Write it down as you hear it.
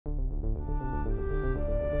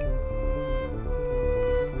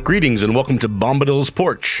Greetings and welcome to Bombadil's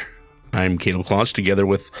Porch. I'm Caleb Kloss, together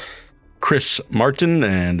with Chris Martin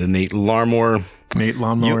and Nate Larmore. Nate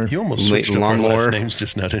Lawnmower. You almost switched up our last names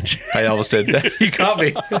just now, didn't you? I almost did. You caught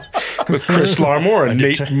me. With Chris Larmore and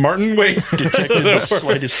Nate Martin. Wait. Detected the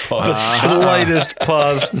slightest pause. The slightest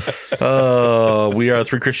pause. We are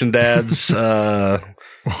three Christian dads. I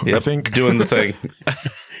think doing the thing.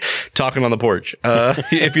 Talking on the porch.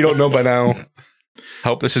 If you don't know by now, I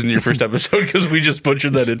hope this isn't your first episode because we just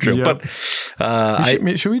butchered that intro. Yep.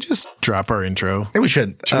 But should we just drop our intro? We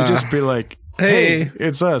should. Should we just be like, hey,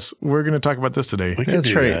 it's us. We're going to talk about this today. We can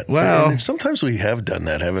do that. Wow. And sometimes we have done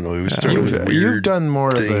that, haven't we? We started with weird You've done more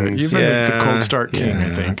things. of the. You've been the cold start king, I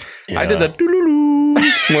think. Yeah. I did the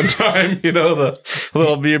doo-doo-doo one time. You know, the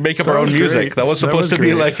little we make up our own music. That was supposed to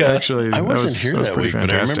be like a. Actually, I wasn't here that week,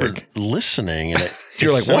 but I remember listening. And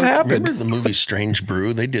you're like, what happened? Remember the movie Strange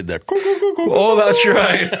Brew? They did that. Oh, that's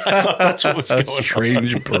right. I thought that's what was going on.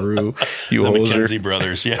 Strange Brew. You the hoser. McKenzie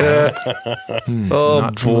brothers, yeah. Oh,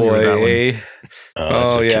 boy.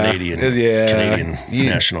 It's a Canadian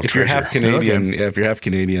national if treasure. You're half Canadian, if you're half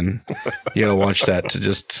Canadian, you gotta watch that to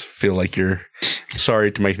just feel like you're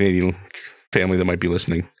sorry to my Canadian family that might be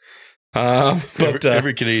listening. But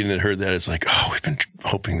every Canadian that heard that is like, oh, we've been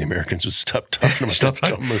hoping the Americans would stop talking about that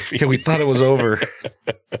dumb movie. Yeah, we thought it was over.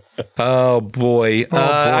 Oh boy.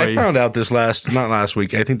 I found out not last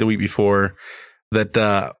week, I think the week before,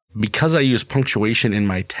 that because I use punctuation in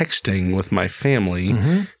my texting with my family,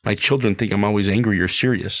 my children think I'm always angry or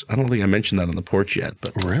serious. I don't think I mentioned that on the porch yet.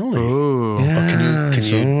 But really? Oh, yeah. Can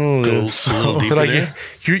you go a little deeper there?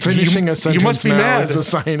 Finishing a sentence you must be mad. Is a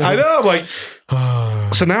sign of, I know. I'm like,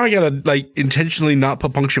 so now I gotta intentionally not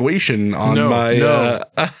put punctuation on my.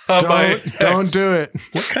 Don't do it.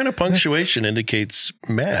 What kind of punctuation indicates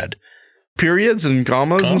mad? Periods and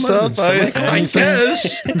commas and stuff. I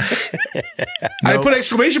guess. I put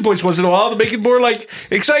exclamation points once in a while to make it more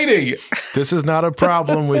exciting. This is not a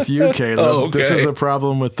problem with you, Caleb. Oh, okay. This is a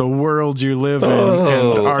problem with the world you live in,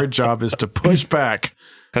 and our job is to push back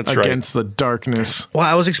against the darkness. Well,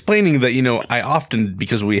 I was explaining that, I often,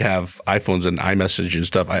 because we have iPhones and iMessage and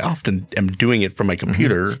stuff, I often am doing it from my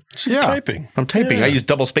computer. So you're typing. I'm typing. Yeah. I use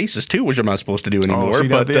double spaces too, which I'm not supposed to do anymore.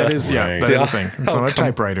 That is a thing. It's on a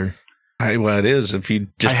typewriter. Well, it is. If you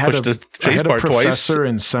just push the space bar twice. I had a professor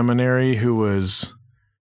in seminary who was,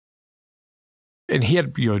 and he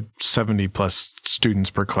had 70 plus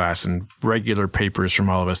students per class and regular papers from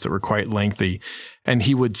all of us that were quite lengthy, and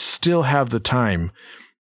he would still have the time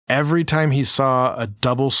every time he saw a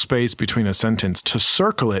double space between a sentence to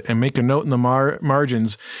circle it and make a note in the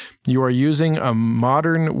margins. You are using a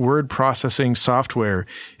modern word processing software.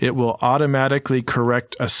 It will automatically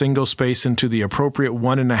correct a single space into the appropriate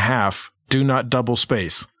 1.5. Do not double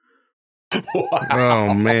space. Wow.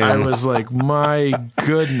 Oh, man. I was like, my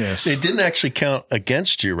goodness. It didn't actually count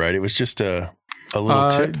against you, right? It was just a little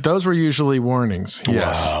tip? Those were usually warnings.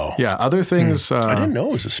 Yes. Wow. Yeah. Other things. I didn't know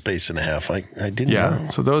it was a space and a half. I didn't know. Yeah.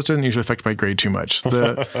 So those didn't usually affect my grade too much.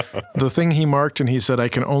 The thing he marked, and he said, I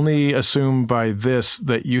can only assume by this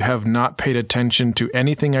that you have not paid attention to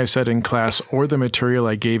anything I've said in class or the material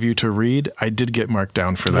I gave you to read. I did get marked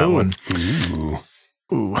down for that one.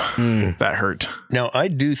 Ooh, that hurt. Now, I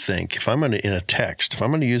do think if I'm going to, in a text, if I'm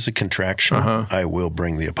going to use a contraction, I will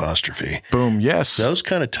bring the apostrophe. Boom, yes. Those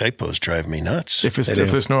kind of typos drive me nuts. If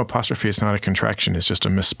there's no apostrophe, it's not a contraction. It's just a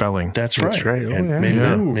misspelling. That's right. That's right.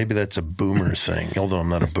 And maybe that's a boomer thing, although I'm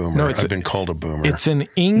not a boomer. No, I've been called a boomer. It's an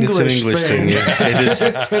English thing. Yeah.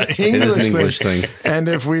 It is an English thing. And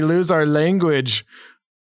if we lose our language,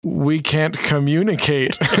 we can't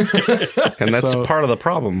communicate. And that's part of the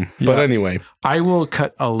problem. But anyway. I will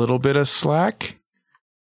cut a little bit of slack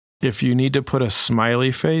if you need to put a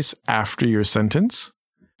smiley face after your sentence.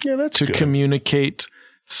 Yeah, that's to good. Communicate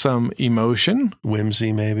some emotion.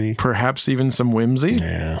 Whimsy, maybe. Perhaps even some whimsy.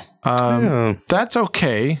 Yeah. That's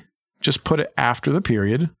okay. Just put it after the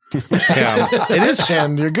period. Yeah, it is.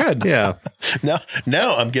 And you're good. Yeah.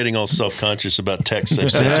 Now I'm getting all self-conscious about texts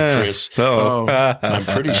I've sent to Chris. I'm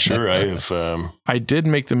pretty sure I have. I did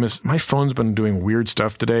make my phone's been doing weird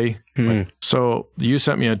stuff today. So you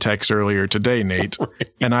sent me a text earlier today, Nate,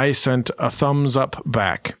 and I sent a thumbs up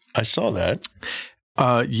back. I saw that.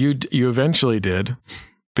 You eventually did,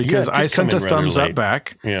 because I sent a thumbs up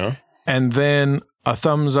back. Yeah. And then a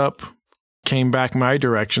thumbs up came back my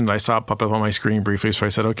direction. I saw it pop up on my screen briefly. So I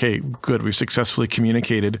said, okay, good. We've successfully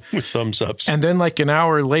communicated. With thumbs ups. And then an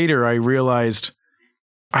hour later, I realized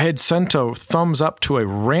I had sent a thumbs up to a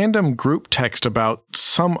random group text about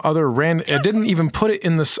some other random. I didn't even put it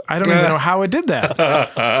in this. I don't even know how I did that.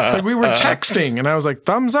 Like we were texting and I was like,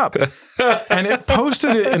 thumbs up. And it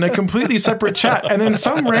posted it in a completely separate chat. And then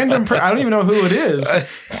some random, I don't even know who it is,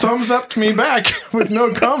 thumbs up to me back with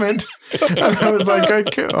no comment. And I was like,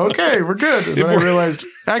 okay, we're good. And then I realized,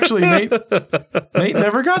 actually, Nate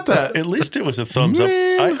never got that. At least it was a thumbs up.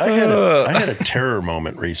 I had a terror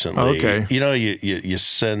moment recently. Okay. You know, you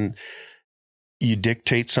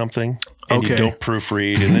dictate something and you don't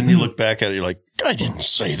proofread, and then you look back at it, you're like, I didn't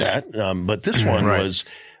say that. But this one was,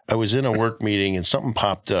 I was in a work meeting and something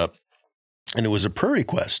popped up, and it was a prayer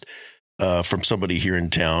request from somebody here in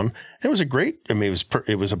town. It was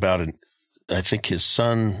it was about I think his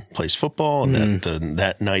son plays football, and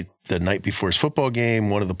the night before his football game,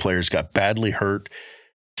 one of the players got badly hurt.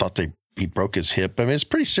 Thought he broke his hip. I mean, it's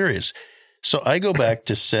pretty serious. So I go back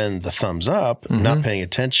to send the thumbs up, not paying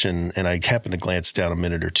attention, and I happened to glance down a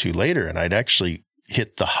minute or two later, and I'd actually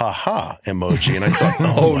hit the ha-ha emoji, and I thought,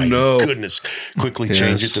 oh my goodness, quickly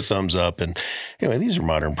change it to thumbs up. And anyway, these are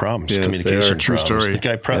modern problems, communication true problems. Story. The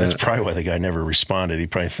guy that's probably why the guy never responded. He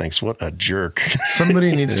probably thinks, what a jerk.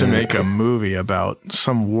 Somebody needs to make a movie about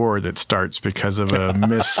some war that starts because of a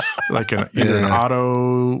like either an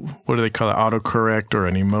what do they call it, autocorrect, or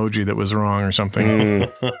an emoji that was wrong or something.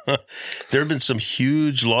 There have been some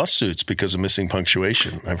huge lawsuits because of missing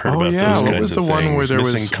punctuation. I've heard about those kinds of things. What was the one where there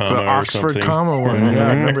was the Oxford comma one? Yeah,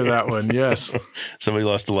 I remember that one. Yes. Somebody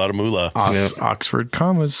lost a lot of moolah. Oxford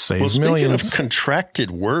commas saves millions. Speaking of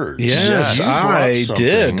contracted words. Yes, I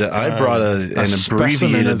did. I brought an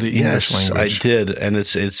abbreviated of the English language. I did. And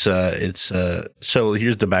it's so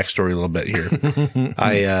here's the backstory a little bit here.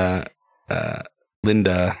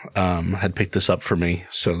 Linda had picked this up for me.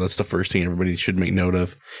 So that's the first thing everybody should make note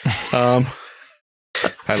of. I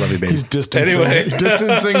love you, baby. He's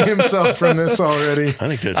distancing himself from this already. I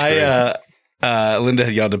think that's great. Linda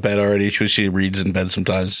had gone to bed already. She reads in bed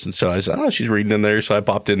sometimes. And so I said, she's reading in there. So I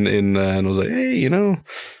popped in and I was like, hey,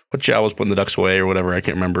 I was putting the ducks away or whatever. I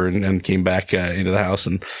can't remember. And came back into the house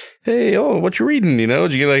and, hey, what you reading?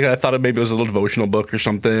 Did you get I thought maybe it was a little devotional book or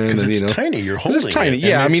something. Because it's tiny. You're holding it's tiny. It.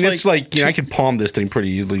 Yeah. I mean, it's like, I could palm this thing pretty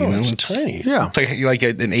easily. It's tiny. Yeah. It's like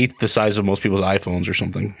an eighth the size of most people's iPhones or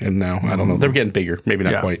something. And now, I don't know. They're getting bigger. Maybe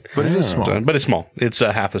not quite. But it is small. But it's small. It's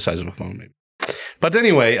half the size of a phone, maybe. But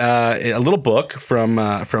anyway, a little book from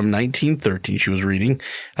 1913 she was reading,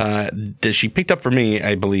 that she picked up for me,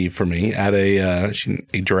 I believe, at she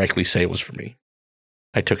didn't directly say it was for me.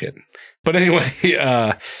 I took it. But anyway,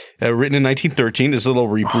 written in 1913, this little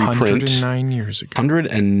reprint. 109 years ago.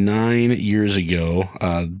 109 years ago.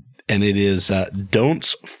 And it is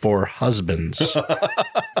Don'ts for Husbands.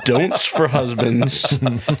 Don'ts for Husbands.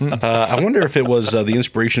 I wonder if it was the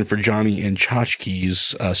inspiration for Johnny and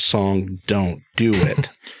Tchotchke's song "Don't Do It."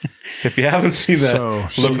 If you haven't seen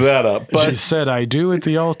that, look that up. But she said, "I do at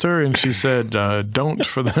the altar," and she said, "Don't"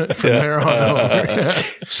 from there on over.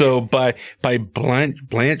 So by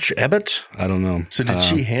Blanche Ebbett, I don't know. So did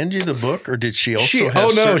she hand you the book, or did she also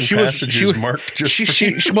have certain passages marked just for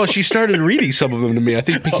you? Well, she started reading some of them to me. I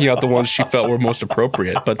think picking out the ones she felt were most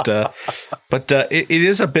appropriate. But it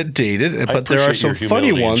is a bit dated. But there are some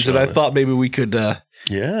funny ones that I thought maybe we could.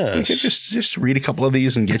 Yes. You could just read a couple of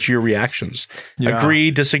these and get your reactions. Yeah. Agree,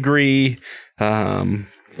 disagree,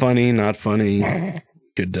 funny, not funny.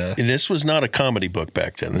 Good. And this was not a comedy book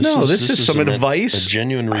back then. This is some advice. A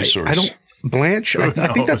genuine resource. Blanche, I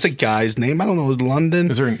think that's a guy's name. I don't know. London.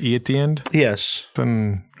 Is there an E at the end? Yes.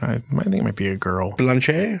 Then I think it might be a girl.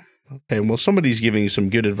 Blanche? Okay, well, somebody's giving you some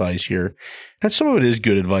good advice here. And some of it is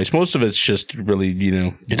good advice. Most of it's just really,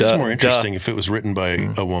 It is more interesting if it was written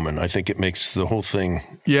by a woman. I think it makes the whole thing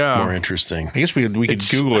more interesting. I guess we could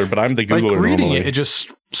Google her, but I'm the Googler. Like reading normally. it just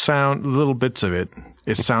little bits of it.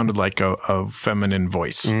 It sounded like a feminine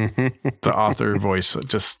voice. The author voice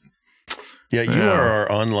just... Yeah, you are our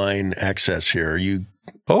online access here. Are you?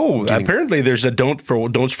 Apparently there's a don'ts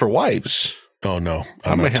for wives. Oh, no.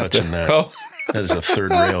 I'm not touching that. Oh. That is a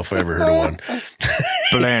third rail if I ever heard of one.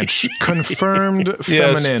 Blanche, confirmed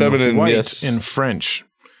feminine, white in French,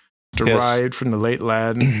 derived from the late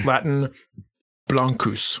Latin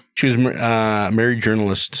blancus. She was married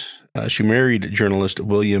journalist. She married journalist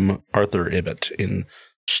William Arthur Ibbett in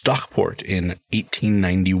Stockport in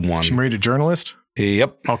 1891. She married a journalist?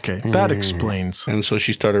 Yep. Okay, that explains. And so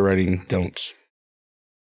she started writing don'ts.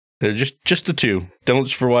 They're just the two: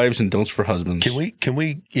 don'ts for wives and don'ts for husbands. Can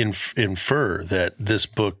we infer that this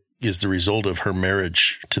book is the result of her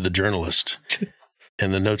marriage to the journalist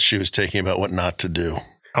and the notes she was taking about what not to do?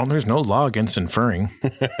 Oh, there's no law against inferring.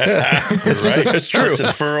 You're right. It's true. Let's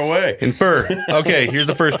infer away. Infer. Okay, here's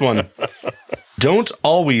the first one. Don't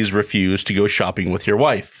always refuse to go shopping with your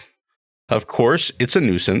wife. Of course, it's a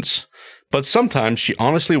nuisance, but sometimes she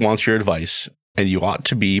honestly wants your advice, and you ought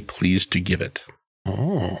to be pleased to give it.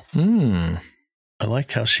 Oh. I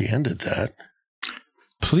like how she ended that.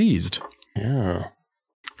 Pleased. Yeah.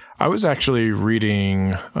 I was actually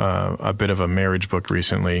reading a bit of a marriage book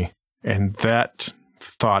recently, and that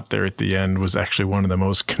thought there at the end was actually one of the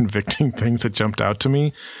most convicting things that jumped out to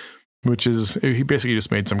me, which is he basically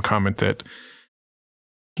just made some comment that,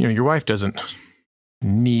 your wife doesn't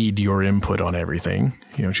need your input on everything.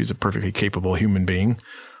 She's a perfectly capable human being.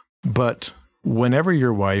 But whenever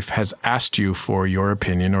your wife has asked you for your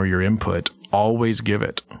opinion or your input, always give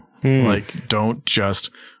it. Like, don't just,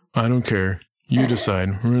 I don't care. You decide.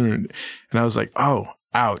 And I was like, oh,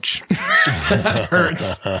 ouch. That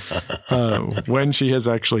hurts. When she has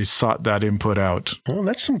actually sought that input out. Well,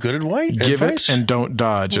 that's some good advice. Give it and don't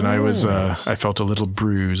dodge. And I felt a little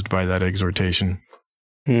bruised by that exhortation.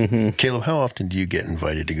 Mm-hmm. Caleb, how often do you get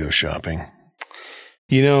invited to go shopping?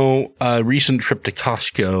 A recent trip to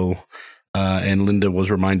Costco, and Linda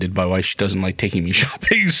was reminded by why she doesn't like taking me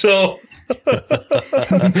shopping. So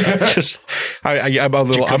I'm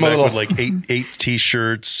a little with like eight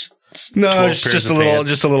t-shirts. No, it's just a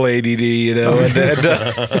little ADD,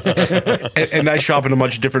 and I shop in a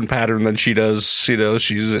much different pattern than she does. She's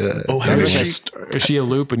is she a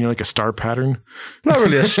loop and you're like a star pattern? Not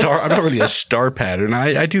really a star. I'm not really a star pattern.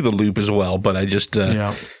 I do the loop as well, but I just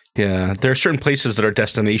yeah. There are certain places that are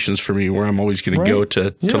destinations for me where I'm always going to go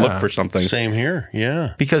to look for something. Same here,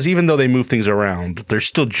 yeah. Because even though they move things around, there's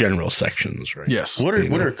still general sections, right? Yes. What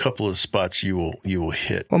are a couple of spots you will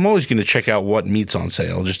hit? Well, I'm always going to check out what meat's on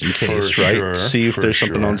sale, just in case, right? Sure, see if there's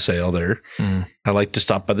something on sale there. I like to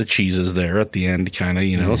stop by the cheeses there at the end, kind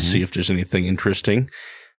of, see if there's anything interesting.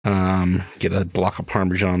 Get a block of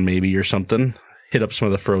Parmesan maybe or something. Hit up some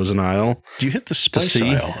of the frozen aisle. Do you hit the spice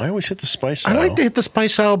aisle? I always hit the spice aisle. I like to hit the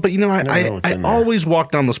spice aisle, but I always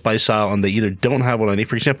walk down the spice aisle and they either don't have what I need.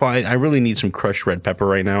 For example, I really need some crushed red pepper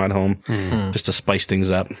right now at home just to spice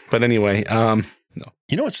things up. But anyway, no.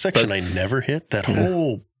 You know what section I never hit? That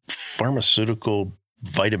whole pharmaceutical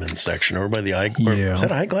vitamin section over by the eye. Is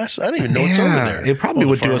that eyeglass? I don't even know what's over there. It probably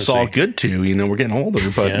would do us all good too. We're getting older,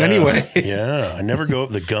 but anyway. Yeah. I never go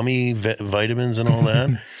the gummy vitamins and all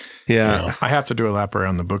that. Yeah. I have to do a lap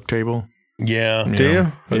around the book table. Yeah. Do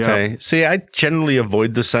you? Okay. Yeah. See, I generally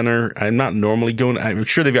avoid the center. I'm not normally going. I'm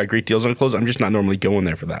sure they've got great deals on clothes. I'm just not normally going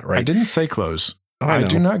there for that, right? I didn't say clothes. I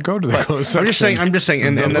do not go to the clothes section. I'm just saying,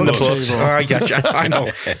 and then the books. I got you. I know,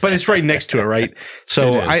 but it's right next to it, right?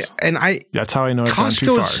 So that's how I know I've gone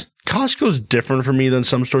too far. Costco's different for me than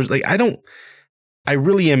some stores. Like I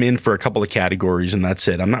really am in for a couple of categories and that's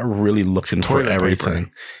it. I'm not really looking for everything.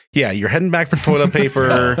 Paper. Yeah, you're heading back for toilet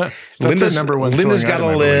paper. Linda's got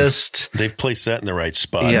a list. They've placed that in the right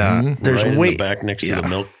spot. Yeah, there's in the back next to the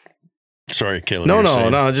milk. Sorry, Caleb.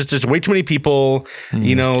 No. Just way too many people.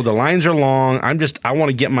 The lines are long. I want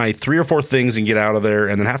to get my 3 or 4 things and get out of there.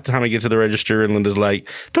 And then half the time I get to the register and Linda's like,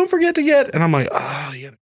 "Don't forget to get." And I'm like, "Oh,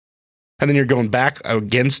 yeah." And then you're going back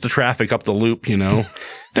against the traffic up the loop,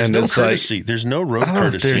 There's no courtesy. There's no road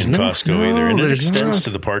courtesy in Costco either. And it extends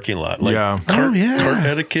to the parking lot. Cart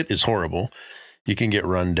etiquette is horrible. You can get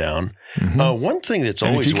run down. One thing that's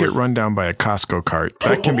always if you get run down by a Costco cart,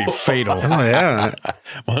 that can be fatal. Oh, yeah.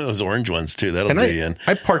 One of those orange ones, too. That'll do you in.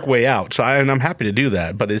 I park way out. So I'm happy to do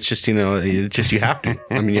that. But it's just, you have to.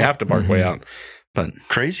 You have to park way out. But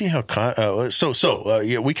crazy how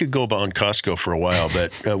we could go on Costco for a while,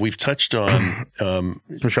 but we've touched on some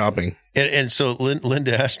shopping, and so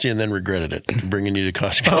Linda asked you and then regretted it, bringing you to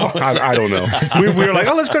Costco. I don't know. We were like,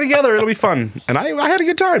 let's go together; it'll be fun, and I had a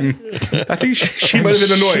good time. I think she might have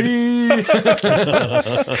been annoyed.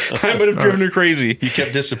 I might have driven her crazy. You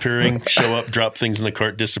kept disappearing, show up, drop things in the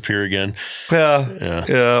cart, disappear again.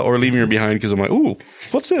 Yeah, or leaving her behind because I'm like, ooh,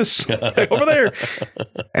 what's this over there?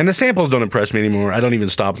 And the samples don't impress me anymore. I don't even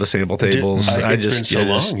stop at the sample tables. It's been so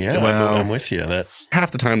long. Yeah, well, I'm with you. That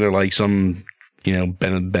half the time they're like some,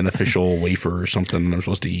 beneficial wafer or something that I'm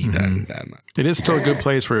supposed to eat. It is still a good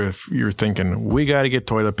place where if you're thinking we got to get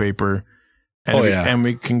toilet paper. And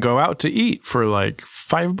we can go out to eat for like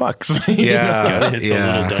 $5. Yeah. Gotta hit the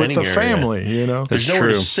little dining with the family, There's nowhere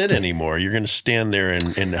to sit anymore. You're going to stand there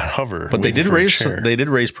and hover. But they did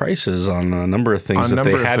raise prices on a number of things that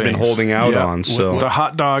they had been holding out on. So the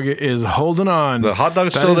hot dog is holding on. The hot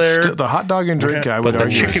dog's still there. The hot dog and drink guy would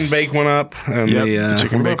argue. But the chicken bake went up. And the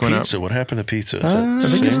chicken bake went up. What happened to pizza? I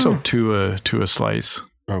think it's still two a slice.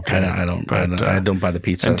 Okay. I don't buy the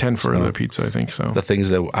pizza. And 10 for the pizza, I think so. The things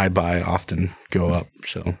that I buy often go up.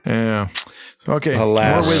 So yeah. Okay.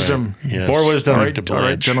 Alas. More wisdom. Yes. More wisdom. All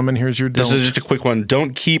right, gentlemen, here's your don't. This is just a quick one.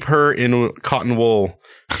 Don't keep her in cotton wool.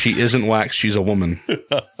 She isn't wax. She's a woman.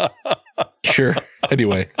 Sure.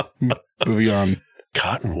 Anyway, moving on.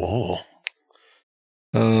 Cotton wool.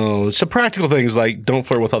 Oh, some practical things like don't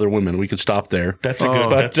flirt with other women. We could stop there. That's a good.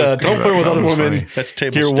 But don't flirt with other women. Funny. That's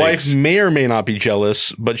table Your stakes. wife may or may not be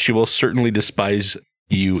jealous, but she will certainly despise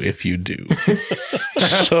you if you do.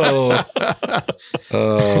 So,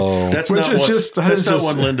 that's not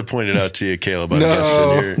one Linda pointed out to you, Caleb. I'm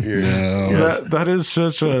guessing that is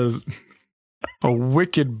such a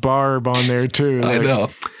wicked barb on there too. I know.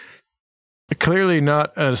 Clearly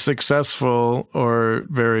not a successful or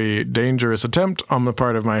very dangerous attempt on the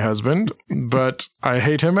part of my husband, but I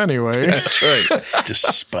hate him anyway. That's right.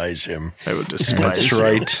 Despise him. I would despise him. That's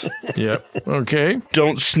right. Yep. Okay.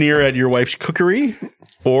 Don't sneer at your wife's cookery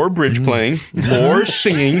or bridge playing or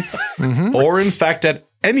singing or, in fact, at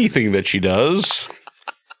anything that she does.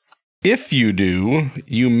 If you do,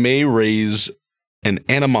 you may raise an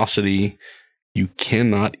animosity you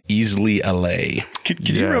cannot easily allay. Can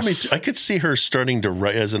you run me? I could see her starting to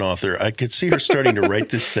write as an author. I could see her starting to write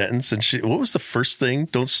this sentence. And what was the first thing?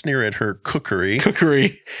 Don't sneer at her cookery.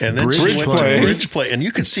 And then she went to bridge play. And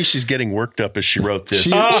you could see she's getting worked up as she wrote this.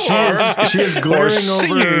 She is glaring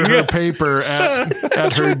over her paper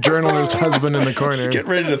at her journalist husband in the corner. She's getting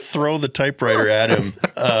ready to throw the typewriter at him.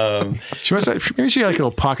 Maybe she had like a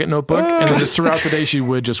little pocket notebook, and then just throughout the day she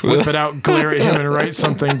would just whip it out, glare at him, and write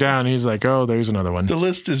something down. He's like, "Oh, there's another one." The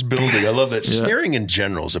list is building. I love that. Sneering in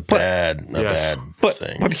general is a bad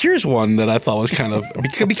thing. But here's one that I thought was kind of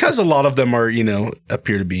because a lot of them are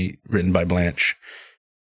appear to be written by Blanche,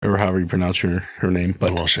 or however you pronounce her name.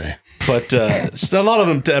 But a lot of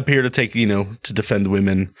them appear to take to defend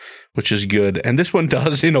women, which is good. And this one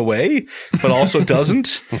does in a way, but also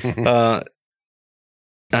doesn't.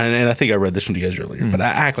 And I think I read this one to you guys earlier, but I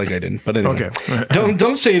act like I didn't. But anyway, okay.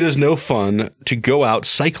 don't say it is no fun to go out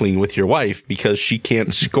cycling with your wife because she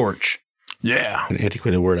can't scorch. Yeah, an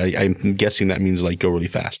antiquated word. I'm guessing that means like go really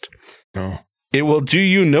fast. Oh. It will do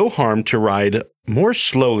you no harm to ride more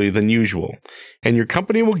slowly than usual, and your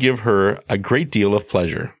company will give her a great deal of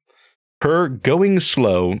pleasure. Her going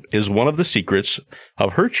slow is one of the secrets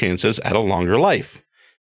of her chances at a longer life.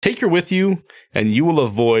 Take her with you, and you will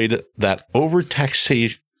avoid that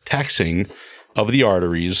taxing of the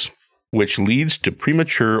arteries, which leads to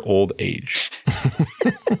premature old age.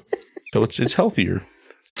 So it's healthier.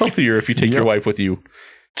 It's healthier if you take your wife with you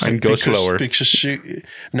and go slower. Because she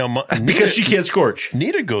can't scorch.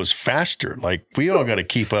 Nita goes faster. Like, we all got to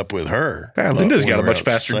keep up with her. Yeah, Linda's got a much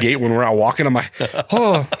faster gait when we're out walking. I'm like,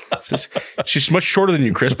 she's much shorter than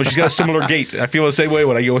you, Chris, but she's got a similar gait. I feel the same way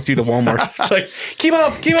when I go with you to Walmart. It's like, keep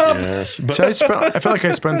up. Yes, but I felt like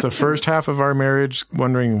I spent the first half of our marriage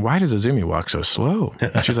wondering, why does Azumi walk so slow?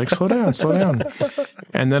 And she's like, slow down.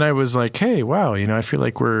 And then I was like, hey, wow, I feel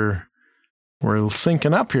like we're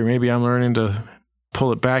syncing up here. Maybe I'm learning to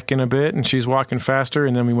pull it back in a bit, and she's walking faster.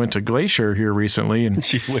 And then we went to Glacier here recently, and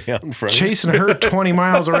she's way out in front. Chasing her 20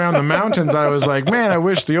 miles around the mountains. I was like, man, I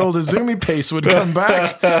wish the old Azumi pace would come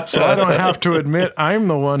back, so I don't have to admit I'm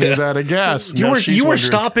the one who's out of gas. You were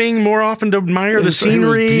stopping more often to admire the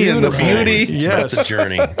scenery and the beauty. It's about the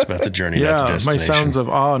journey. It's about the journey. Yeah, not the my sounds of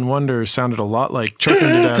awe and wonder sounded a lot like choking to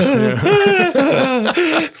death.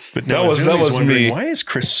 Yeah. But that was me. Why is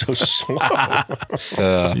Chris so slow?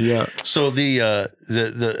 Yeah. So I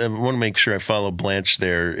want to make sure I follow Blanche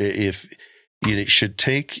there. If you should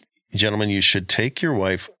take, gentlemen, you should take your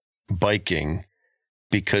wife biking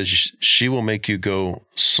because she will make you go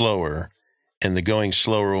slower, and the going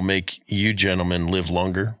slower will make you gentlemen live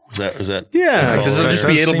longer. Is that? Yeah, because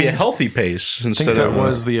it'll be a healthy pace. I think that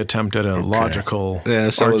was the attempt at a logical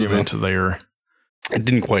argument there. It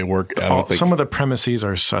didn't quite work. Some of the premises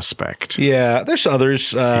are suspect. Yeah, there's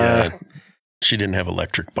others. She didn't have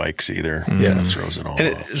electric bikes either. Yeah, that throws it all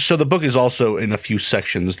off. So the book is also in a few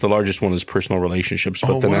sections. The largest one is personal relationships.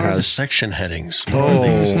 But then what it are has the section headings? I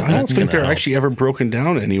don't think they're actually ever broken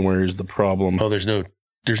down anywhere. Is the problem? Oh, there's no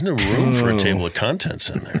room for a table of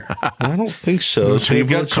contents in there. I don't think so. So you've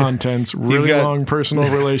got contents, really long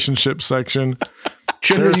personal relationship section.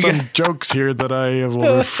 There are some jokes here that I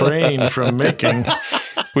will refrain from making.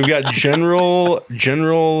 We've got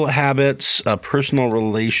general habits, personal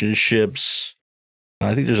relationships.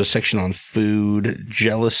 I think there's a section on food,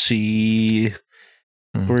 jealousy.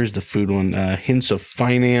 Where's the food one? Hints of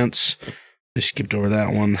finance, I skipped over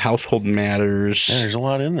that one. Household matters. Yeah, there's a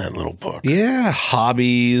lot in that little book. Yeah,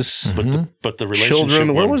 hobbies. But the relationship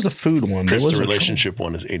children. Where one, was the food one? Chris, the relationship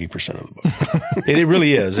one is 80% of the book. It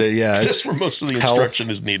really is. That's where most of the instruction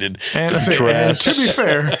is needed. And to be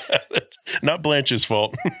fair, not Blanche's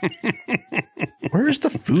fault. Where's the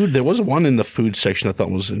food? There was one in the food section I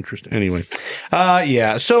thought was interesting. Anyway,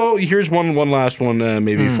 yeah. So here's one last one.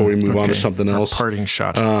 Maybe before we move on to something else. A parting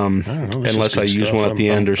shot. I don't know, unless I use one at the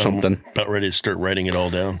end or something. About ready to start writing it all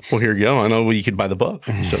down. Well, here you go. I know you could buy the book,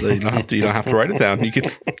 so that you don't have to write it down. You can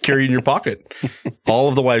carry it in your pocket. All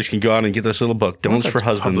of the wives can go out and get this little book, Don'ts for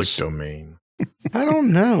Husbands. Public domain. I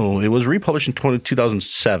don't know. It was republished in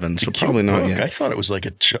 2007, so probably not yet. I thought it was like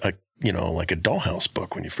a dollhouse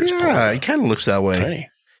book when you first pulled it. Yeah, it kind of looks that way. Tiny.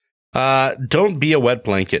 Don't be a wet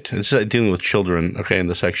blanket. This is dealing with children, okay, in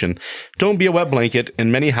the section. Don't be a wet blanket.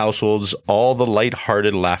 In many households, all the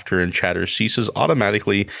light-hearted laughter and chatter ceases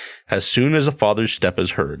automatically as soon as a father's step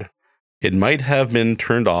is heard. It might have been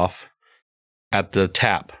turned off at the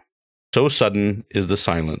tap. So sudden is the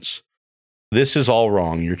silence. This is all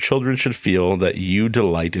wrong. Your children should feel that you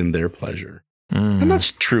delight in their pleasure. And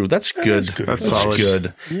that's true. That's good. That's solid.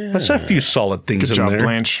 Good. Yeah. That's a few solid things Good job, in there.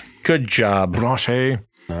 Blanche. Good job. Blanche.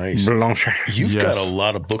 Nice. Blanche. You've got a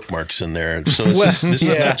lot of bookmarks in there. So this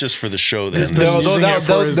is not just for the show then.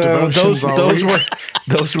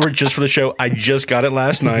 Those were just for the show. I just got it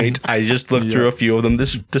last night. I just looked through a few of them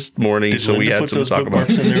this morning, Did so Linda we had put some those to talk about.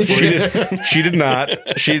 bookmarks in there for you? She did not.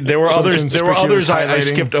 There were others I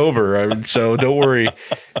skipped over. So don't worry.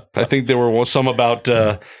 I think there were some about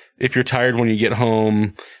if you're tired when you get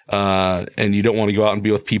home and you don't want to go out and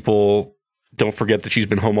be with people. Don't forget that she's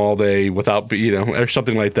been home all day without, or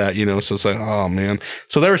something like that, So it's like, oh man.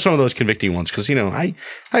 So there are some of those convicting ones because, I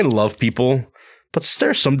love people, but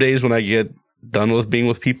there's some days when I get done with being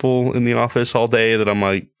with people in the office all day that I'm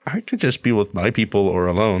like, I could just be with my people or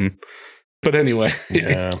alone. But anyway.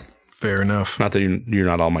 Yeah. Fair enough. Not that you're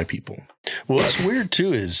not all my people. Well, what's weird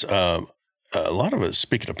too is a lot of us,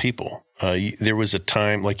 speaking of people, there was a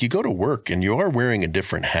time like you go to work and you are wearing a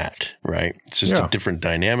different hat, right? It's just a different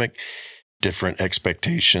dynamic. Different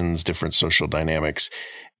expectations, different social dynamics.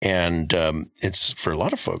 And it's for a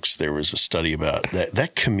lot of folks, there was a study about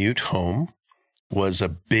that commute home was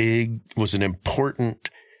an important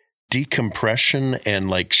decompression and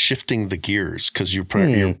like shifting the gears because you're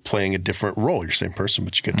playing a different role. You're the same person,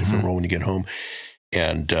 but you get a different role when you get home.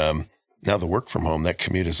 And now the work from home, that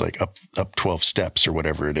commute is like up 12 steps or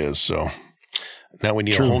whatever it is. So now we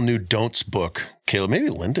need a whole new don'ts book. Caleb, maybe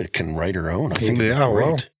Linda can write her own. I think that'd be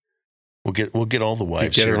great. We'll get all the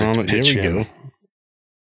wives here to pitch in.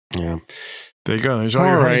 Yeah. There you go. There's all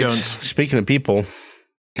your right. don'ts. Speaking of people,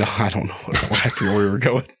 I don't know. I forgot where we were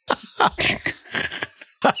going.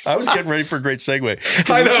 I was getting ready for a great segue.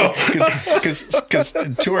 I know.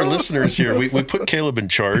 Because to our listeners here, we put Caleb in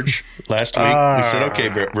charge last week. We said,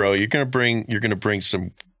 okay, bro, you're gonna bring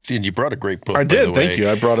some. And you brought a great book. I did. Thank you.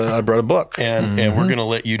 I brought a book, and we're going to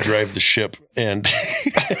let you drive the ship. And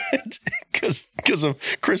because of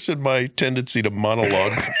Chris and my tendency to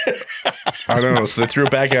monologue, I don't know. So they threw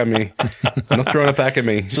it back at me. I'm throwing it back at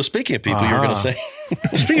me. So speaking of people, you're going to say.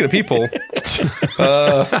 Speaking of people,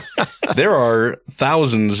 there are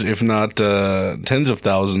thousands, if not tens of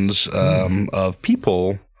thousands, of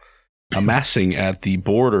people amassing at the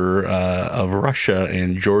border of Russia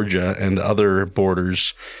and Georgia and other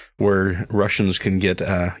borders where Russians can get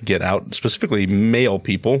out, specifically male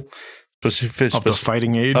people. Of the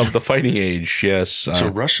fighting age? Of the fighting age, yes. So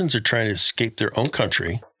Russians are trying to escape their own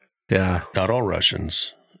country. Yeah. Not all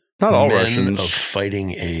Russians. Not all men Russians. of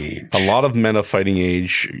fighting age. A lot of men of fighting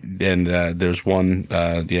age. And there's one,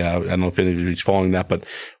 I don't know if anybody's following that, but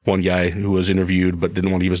one guy who was interviewed but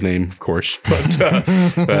didn't want to give his name, of course. But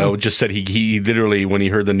just said he literally, when he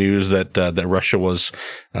heard the news that Russia was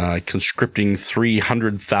conscripting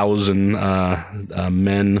 300,000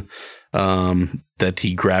 men, that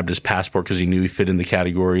he grabbed his passport because he knew he fit in the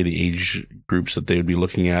category, the age groups that they would be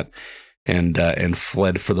looking at, and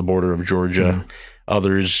fled for the border of Georgia.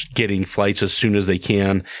 Others getting flights as soon as they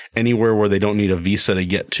can, anywhere where they don't need a visa to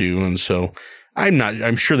get to. And so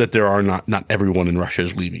I'm sure that there are not everyone in Russia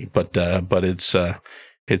is leaving, but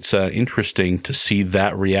it's interesting to see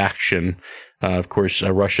that reaction. Of course,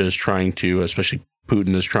 Russia is trying to, especially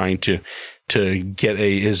Putin is trying to get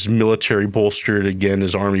his military bolstered again,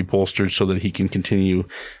 his army bolstered so that he can continue,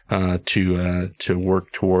 to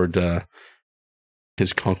work toward,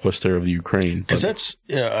 his conquest there of the Ukraine. Because that's,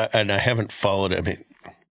 and I haven't followed it. I mean,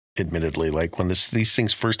 admittedly, like when these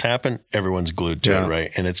things first happen, everyone's glued to it, right?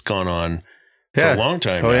 And it's gone on for a long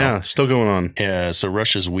time now. Yeah, still going on. So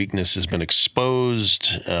Russia's weakness has been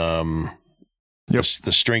exposed. Yep.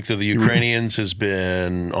 The strength of the Ukrainians has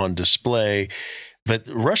been on display. But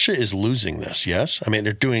Russia is losing this, yes? I mean,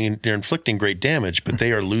 they're inflicting great damage, but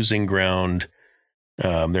they are losing ground.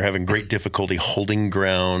 They're having great difficulty holding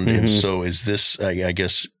ground. And so is this, I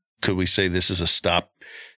guess, could we say this is a stop,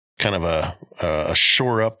 kind of a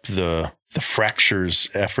shore up the fractures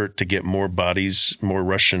effort to get more bodies, more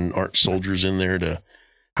Russian soldiers in there to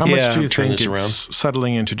How much do you think it's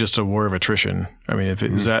settling into just a war of attrition? I mean, if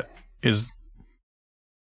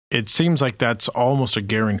it seems like that's almost a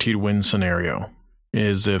guaranteed win scenario,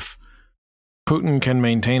 is if Putin can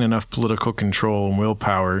maintain enough political control and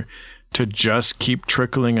willpower to just keep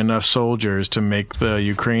trickling enough soldiers to make the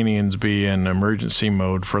Ukrainians be in emergency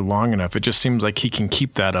mode for long enough. It just seems like he can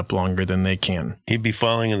keep that up longer than they can. He'd be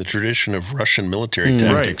following in the tradition of Russian military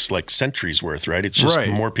tactics, like centuries worth, right? It's just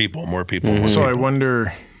more people. So I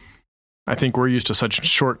wonder, I think we're used to such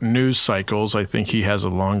short news cycles. I think he has a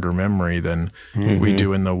longer memory than we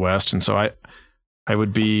do in the West. And so I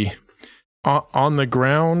would be on the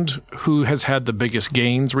ground, who has had the biggest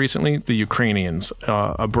gains recently? The Ukrainians.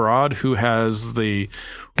 Abroad, who has the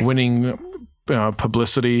winning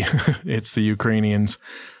publicity? It's the Ukrainians.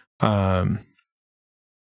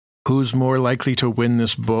 Who's more likely to win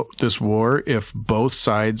this war if both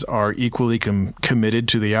sides are equally committed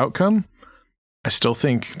to the outcome? I still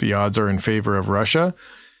think the odds are in favor of Russia,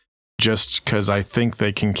 just because I think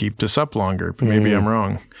they can keep this up longer. But maybe I'm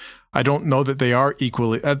wrong. I don't know that they are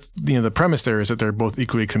equally. The premise there is that they're both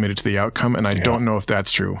equally committed to the outcome, and I don't know if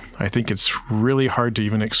that's true. I think it's really hard to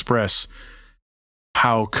even express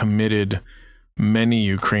how committed many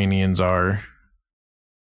Ukrainians are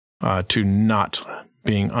to not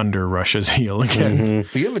being under Russia's heel again.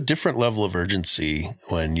 You have a different level of urgency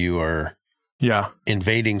when you are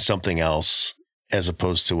invading something else, as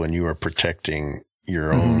opposed to when you are protecting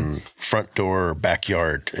your own front door or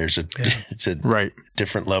backyard. It's a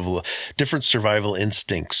different level, different survival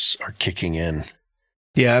instincts are kicking in.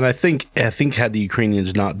 Yeah, and I think had the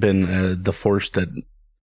Ukrainians not been the force that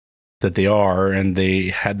they are, and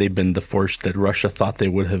had they been the force that Russia thought they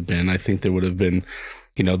would have been, I think there would have been,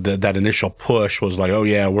 that initial push was like, oh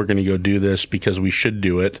yeah, we're going to go do this because we should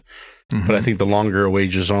do it. But I think the longer it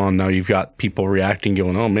wages on, now you've got people reacting,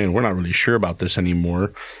 going, "Oh man, we're not really sure about this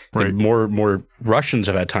anymore." Right. More Russians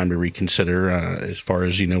have had time to reconsider as far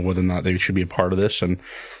as whether or not they should be a part of this, and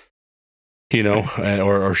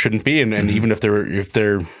or shouldn't be, and even if they're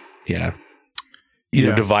either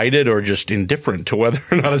divided or just indifferent to whether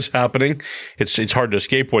or not it's happening, it's hard to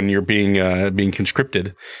escape when you're being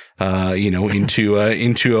conscripted, into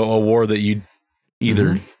a war that you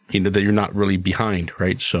either. That you're not really behind,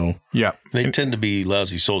 right? So they tend to be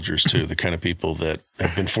lousy soldiers too, the kind of people that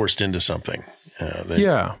have been forced into something.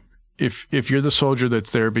 If you're the soldier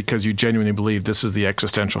that's there because you genuinely believe this is the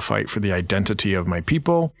existential fight for the identity of my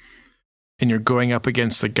people, and you're going up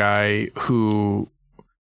against the guy who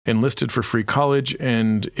enlisted for free college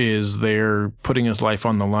and is there putting his life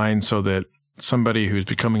on the line so that somebody who's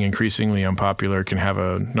becoming increasingly unpopular can have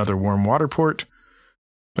another warm water port.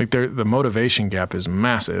 Like the motivation gap is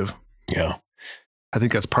massive. Yeah. I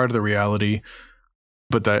think that's part of the reality.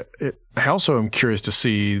 But I also am curious to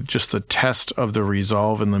see just the test of the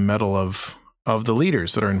resolve and the mettle of the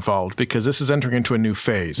leaders that are involved, because this is entering into a new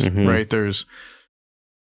phase, right? There's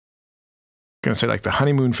going to say like the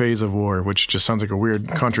honeymoon phase of war, which just sounds like a weird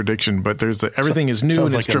contradiction, but there's everything is new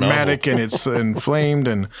and it's dramatic and it's inflamed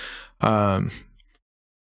and,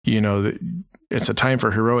 it's a time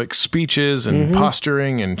for heroic speeches and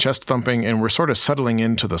posturing and chest thumping, and we're sort of settling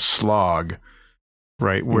into the slog,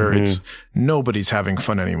 right? Where it's nobody's having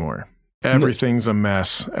fun anymore. Everything's a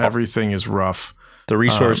mess. Everything is rough. The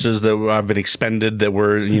resources that have been expended that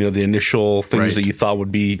were, the initial things that you thought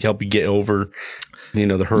would help you get over, the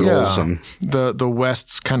hurdles. Yeah. And the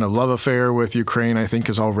West's kind of love affair with Ukraine, I think,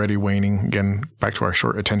 is already waning. Again, back to our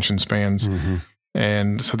short attention spans.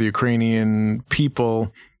 And so the Ukrainian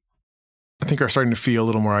people, I think, are starting to feel a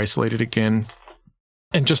little more isolated again.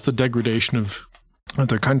 And just the degradation of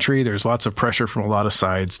their country. There's lots of pressure from a lot of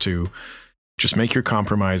sides to just make your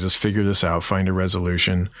compromises, figure this out, find a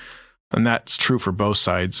resolution. And that's true for both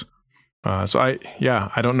sides. So I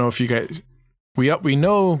don't know if you guys, we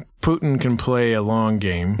know Putin can play a long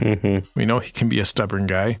game. We know he can be a stubborn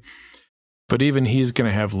guy, but even he's going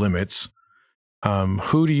to have limits.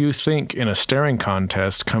 Who do you think in a staring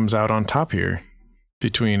contest comes out on top here?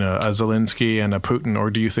 Between a Zelensky and a Putin, or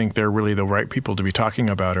do you think they're really the right people to be talking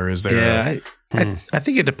about, or is there? I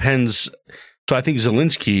think it depends. So I think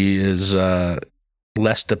Zelensky is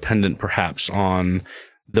less dependent, perhaps, on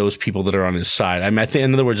those people that are on his side. I mean,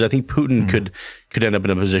 in other words, I think Putin could end up in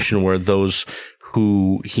a position where those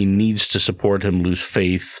who he needs to support him lose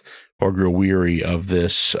faith or grow weary of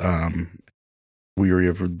this, weary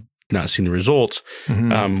of not seeing the results,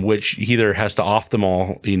 which he either has to off them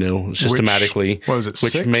all, systematically,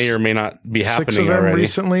 which may or may not be happening 6 of them already.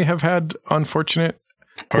 Recently have had unfortunate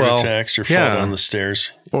heart attacks or fall down the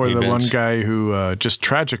stairs. Or the one guy who just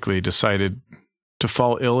tragically decided to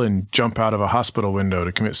fall ill and jump out of a hospital window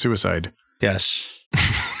to commit suicide. Yes.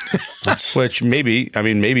 Which maybe but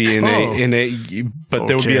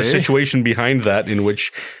there would be a situation behind that in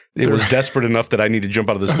which it was desperate enough that I need to jump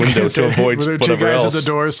out of this window to avoid whatever else. There 2 guys at the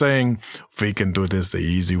door saying, "We can do this the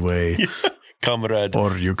easy way, comrade,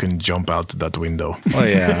 or you can jump out that window." Oh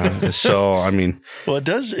yeah. So well, it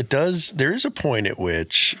does. There is a point at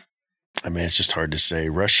which, it's just hard to say.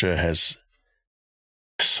 Russia has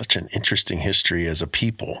such an interesting history as a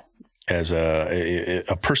people. As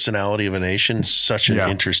a personality of a nation, such an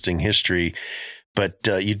interesting history. But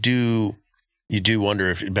you do wonder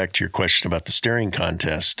if, back to your question about the staring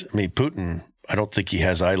contest, Putin, I don't think he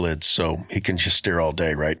has eyelids, so he can just stare all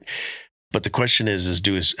day, right? But the question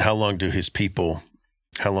is how long does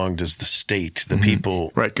the state, the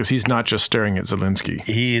people... Right, because he's not just staring at Zelensky.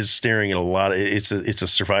 He is staring at a lot. It's a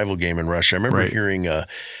survival game in Russia. I remember hearing...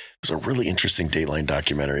 It was a really interesting Dateline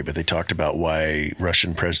documentary, but they talked about why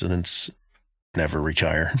Russian presidents never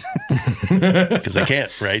retire because they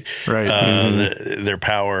can't, right? Right. Their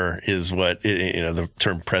power is what, the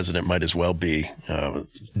term president might as well be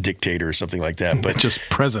dictator or something like that, but just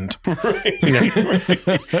present. Right.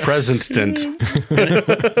 President.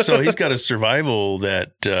 So he's got a survival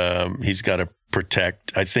that he's got to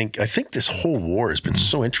protect. I think this whole war has been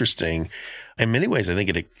so interesting. In many ways, I think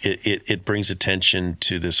it brings attention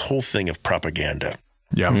to this whole thing of propaganda.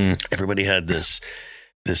 Yeah. Everybody had this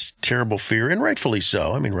terrible fear, and rightfully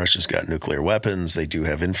so. Russia's got nuclear weapons. They do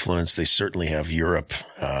have influence. They certainly have Europe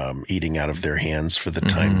eating out of their hands for the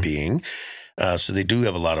time being. So they do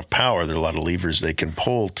have a lot of power. There are a lot of levers they can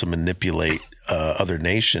pull to manipulate other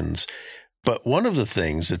nations. But one of the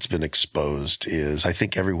things that's been exposed is I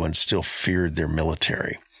think everyone still feared their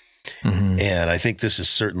military. And I think this has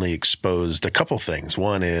certainly exposed a couple things.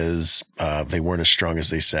 One is they weren't as strong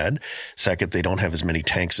as they said. Second, they don't have as many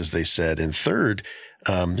tanks as they said. And third,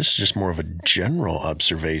 this is just more of a general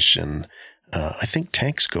observation. I think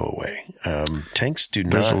tanks go away. Tanks do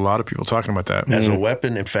not. There's a lot of people talking about that. As a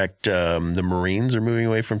weapon. In fact, the Marines are moving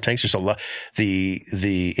away from tanks. There's a lot.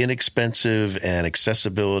 The inexpensive and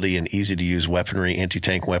accessibility and easy to use weaponry,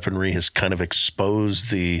 anti-tank weaponry has kind of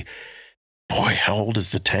exposed boy, how old is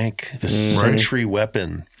the tank? The century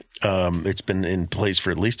weapon. It's been in place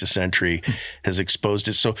for at least a century, has exposed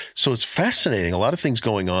it. So it's fascinating. A lot of things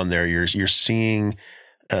going on there. You're seeing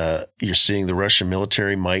the Russian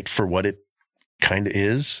military might for what it kind of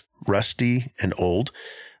is, rusty and old.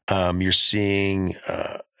 You're seeing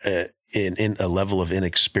in a level of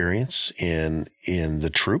inexperience in the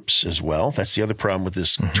troops as well. That's the other problem with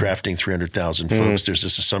this drafting 300,000 folks. There's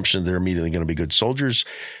this assumption they're immediately going to be good soldiers.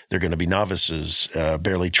 They're going to be novices,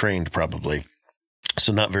 barely trained probably.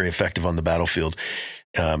 So not very effective on the battlefield.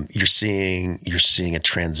 You're seeing a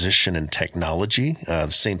transition in technology. The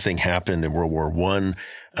same thing happened in World War I.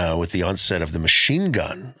 With the onset of the machine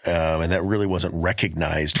gun, and that really wasn't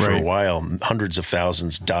recognized for a while. Hundreds of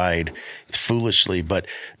thousands died foolishly, but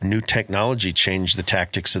new technology changed the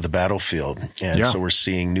tactics of the battlefield. And so we're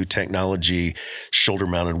seeing new technology,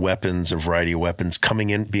 shoulder-mounted weapons, a variety of weapons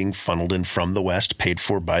coming in, being funneled in from the West, paid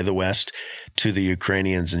for by the West, to the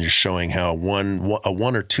Ukrainians. And you're showing how a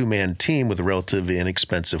 1 or 2 man team with a relatively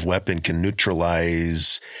inexpensive weapon can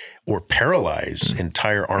neutralize or paralyze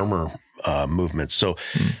entire armor movement. So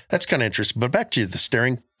that's kind of interesting. But back to the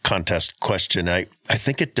staring contest question, I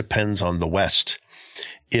think it depends on the West.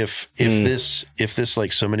 If this,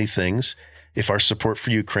 like so many things, if our support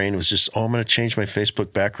for Ukraine was just, I'm going to change my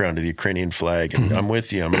Facebook background to the Ukrainian flag, and I'm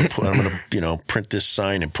with you. I'm going to print this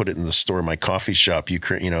sign and put it in the store, my coffee shop.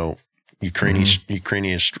 Ukrainian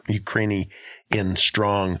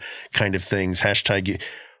strong kind of things. Hashtag.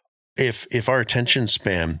 If our attention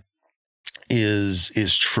span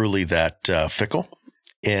is truly that fickle.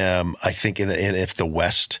 I think, and if the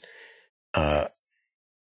West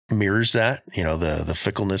mirrors that, the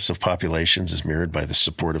fickleness of populations is mirrored by the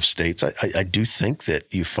support of states. I do think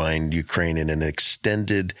that you find Ukraine in an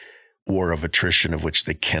extended war of attrition of which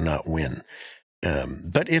they cannot win.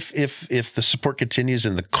 But if the support continues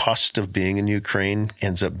and the cost of being in Ukraine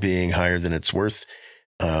ends up being higher than it's worth,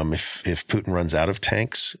 if Putin runs out of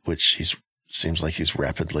tanks, which he's seems like he's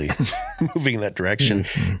rapidly moving in that direction.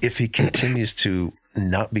 If he continues to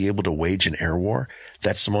not be able to wage an air war,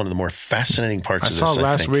 that's one of the more fascinating parts of this. I saw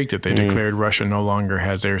last week that they declared Russia no longer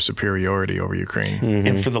has air superiority over Ukraine.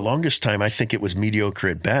 And for the longest time, I think it was mediocre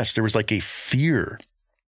at best. There was like a fear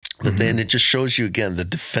that then it just shows you again,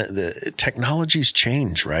 the technologies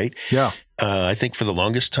change, right? Yeah. I think for the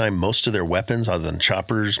longest time, most of their weapons, other than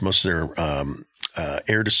choppers, most of their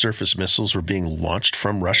air-to-surface missiles were being launched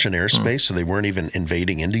from Russian airspace, so they weren't even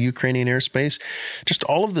invading into Ukrainian airspace. Just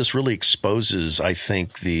all of this really exposes, I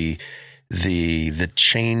think, the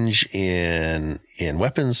change in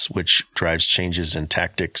weapons, which drives changes in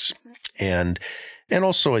tactics, and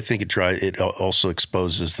also I think it also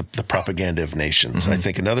exposes the propaganda of nations. I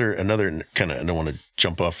think another kind of, I don't want to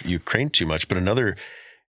jump off Ukraine too much, but another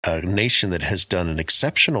nation that has done an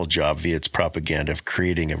exceptional job via its propaganda of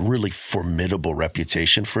creating a really formidable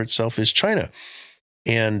reputation for itself is China.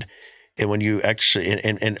 And when you actually,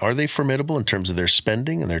 and are they formidable in terms of their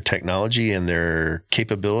spending and their technology and their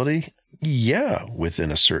capability? Yeah, within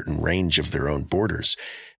a certain range of their own borders.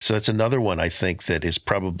 So that's another one I think that is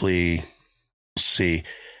probably,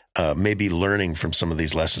 maybe learning from some of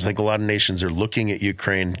these lessons. I think a lot of nations are looking at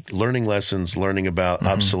Ukraine, learning lessons, learning about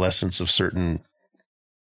obsolescence of certain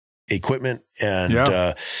equipment, and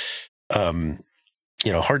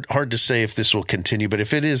hard to say if this will continue. But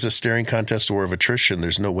if it is a staring contest or of attrition,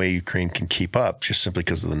 there's no way Ukraine can keep up just simply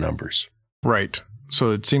because of the numbers. Right.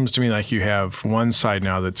 So it seems to me like you have one side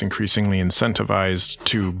now that's increasingly incentivized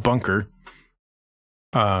to bunker,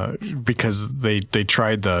 because they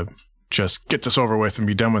tried the just get this over with and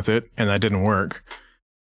be done with it, and that didn't work.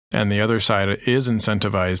 And the other side is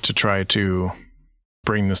incentivized to try to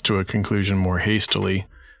bring this to a conclusion more hastily.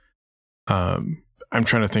 I'm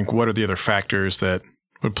trying to think, what are the other factors that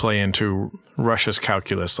would play into Russia's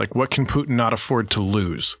calculus? Like, what can Putin not afford to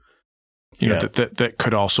lose? You know, that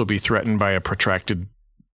could also be threatened by a protracted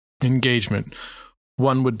engagement.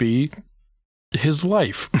 One would be his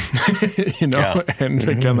life, and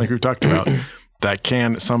again, like we've talked about, that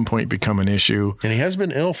can at some point become an issue. And he has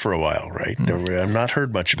been ill for a while, right? I've not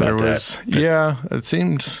heard much about that. Yeah, it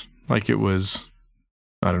seemed like it was,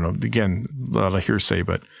 I don't know, again, a lot of hearsay,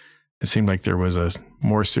 but it seemed like there was a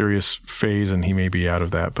more serious phase and he may be out of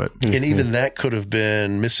that. But and even that could have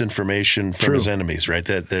been misinformation from his enemies, right?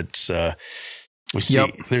 That's we see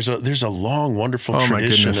there's a long, wonderful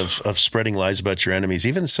tradition of spreading lies about your enemies.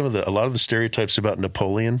 Even a lot of the stereotypes about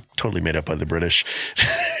Napoleon, totally made up by the British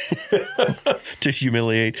to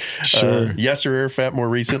humiliate. Yasser Arafat more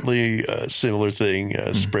recently, similar thing,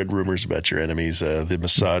 spread rumors about your enemies. The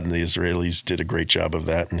Mossad and the Israelis did a great job of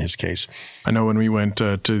that in his case. I know when we went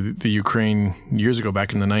to the Ukraine years ago,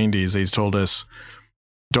 back in the 90s, they told us,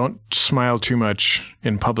 don't smile too much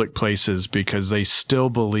in public places, because they still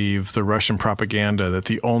believe the Russian propaganda that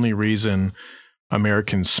the only reason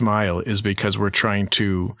Americans smile is because we're trying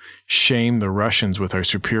to shame the Russians with our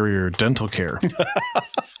superior dental care.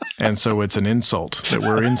 And so it's an insult that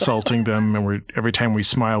we're insulting them. And every time we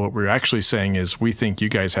smile, what we're actually saying is, we think you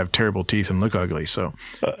guys have terrible teeth and look ugly. So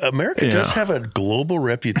America does have a global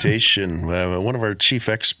reputation. One of our chief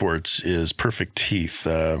exports is perfect teeth.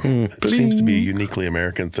 It seems to be a uniquely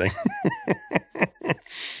American thing.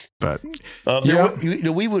 But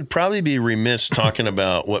we would probably be remiss talking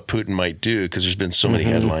about what Putin might do, because there's been so many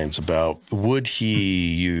headlines about, would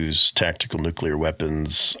he use tactical nuclear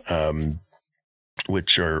weapons,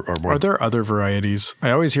 which are more. Are there other varieties?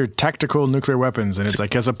 I always hear tactical nuclear weapons, and it's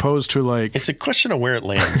like, as opposed to like. It's a question of where it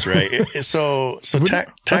lands, right?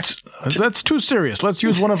 That's too serious. Let's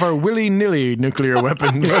use one of our willy-nilly nuclear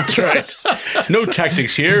weapons. That's right. No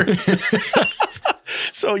tactics here.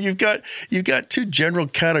 So you've got two general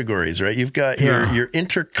categories, right? You've got your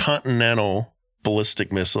intercontinental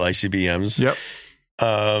ballistic missile ICBMs,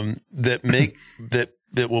 that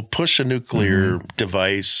will push a nuclear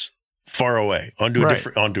device far away onto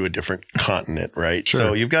a different continent, right? Sure.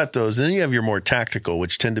 So you've got those, and then you have your more tactical,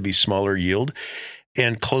 which tend to be smaller yield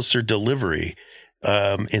and closer delivery.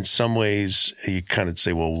 In some ways, you kind of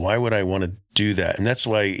say, well, why would I want to do that? And that's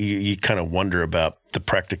why you kind of wonder about the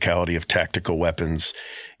practicality of tactical weapons.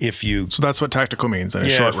 So that's what tactical means in a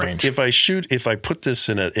short range. If I put this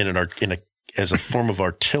as a form of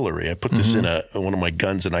artillery, I put this in one of my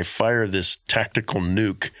guns and I fire this tactical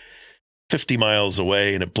nuke 50 miles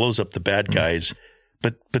away and it blows up the bad guys.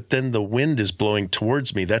 But then the wind is blowing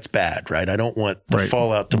towards me. That's bad, right? I don't want the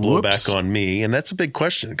fallout to blow back on me. And that's a big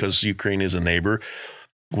question, because Ukraine is a neighbor.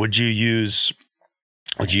 Would you use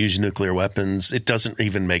nuclear weapons? It doesn't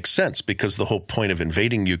even make sense, because the whole point of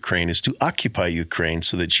invading Ukraine is to occupy Ukraine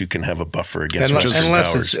so that you can have a buffer against Western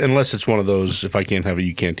powers. Unless it's one of those, if I can't have it,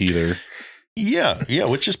 you can't either Yeah,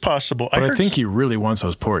 which is possible. But I think he really wants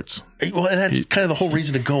those ports. Well, and that's kind of the whole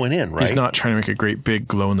reason of going in, right? He's not trying to make a great big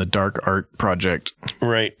glow-in-the-dark art project.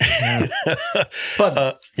 Right.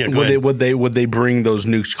 But would they bring those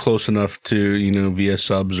nukes close enough to, via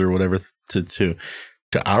subs or whatever to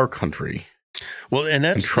our country? Well,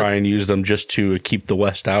 and try and use them just to keep the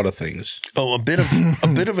West out of things. Oh, a bit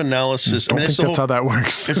of analysis. I think that's how that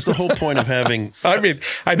works. It's the whole point of having. I mean,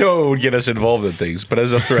 I know it would get us involved in things, but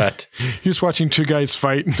as a threat, you're just watching two guys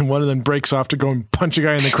fight, and one of them breaks off to go and punch a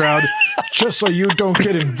guy in the crowd, just so you don't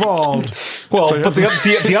get involved. Well, so but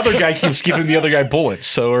the other guy keeps giving the other guy bullets.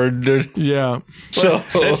 So yeah. So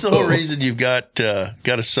that's the whole reason you've got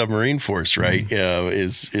a submarine force, right?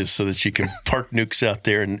 Is so that you can park nukes out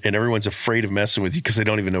there, and everyone's afraid of messing with you because they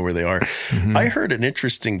don't even know where they are. Mm-hmm. I heard an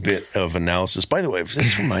interesting bit of analysis. By the way,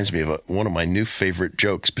 this reminds me of one of my new favorite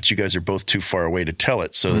jokes, but you guys are both too far away to tell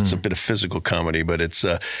it. So it's a bit of physical comedy, but it's,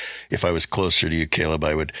 if I was closer to you, Caleb,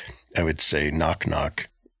 I would say knock, knock.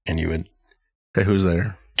 And you would. Okay, who's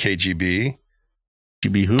there? KGB.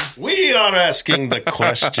 GB who? We are asking the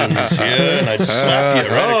questions here, and I'd slap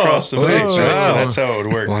you right across the face, right? So that's how it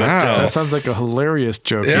would work. Wow. But, that sounds like a hilarious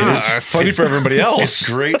joke. Yeah, it is funny for everybody else. It's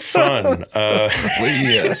great fun.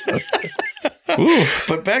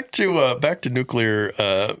 But back to nuclear.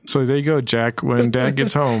 So there you go, Jack. When Dad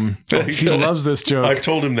gets home, he loves this joke. I've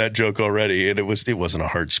told him that joke already, and it wasn't a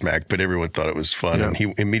hard smack, but everyone thought it was fun, and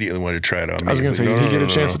he immediately wanted to try it on me. I was going to say, did he get a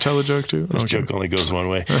chance to tell the joke too? This joke only goes one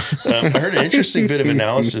way. I heard an interesting bit of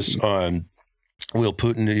analysis on will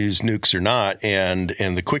Putin use nukes or not, and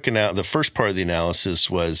the first part of the analysis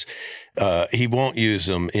was. He won't use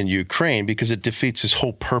them in Ukraine because it defeats his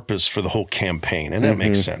whole purpose for the whole campaign. And that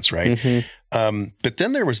makes sense, right? Mm-hmm. But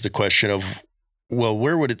then there was the question of, well,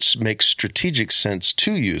 where would it make strategic sense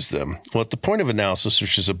to use them? Well, at the point of analysis,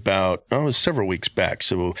 which is it was several weeks back.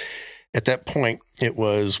 So at that point, it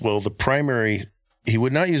was, well, he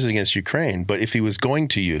would not use it against Ukraine, but if he was going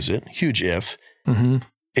to use it, huge if,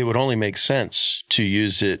 it would only make sense to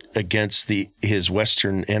use it against his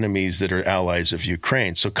Western enemies that are allies of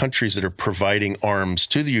Ukraine. So countries that are providing arms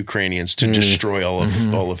to the Ukrainians to destroy all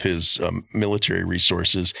of his military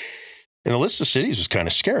resources. And the list of cities was kind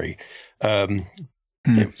of scary.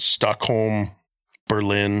 Stockholm,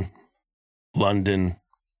 Berlin, London,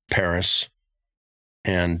 Paris,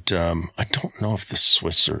 and I don't know if the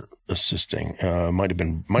Swiss are assisting. Might have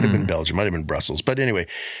been Belgium, might have been Brussels, but anyway.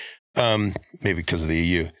 Maybe because of the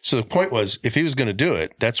EU. So the point was, if he was going to do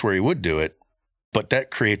it, that's where he would do it. But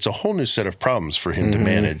that creates a whole new set of problems for him to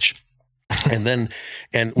manage.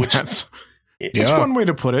 That's one way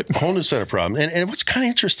to put it. A whole new set of problems. And what's kind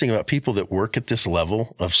of interesting about people that work at this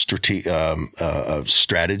level of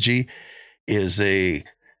strategy is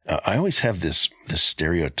I always have this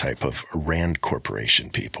stereotype of Rand Corporation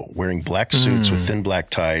people wearing black suits with thin black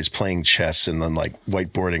ties, playing chess, and then like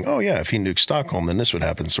whiteboarding. Oh yeah, if he nuked Stockholm, then this would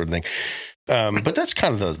happen, sort of thing. But that's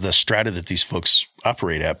kind of the strata that these folks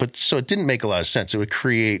operate at. But so it didn't make a lot of sense. It would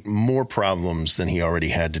create more problems than he already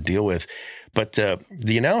had to deal with. But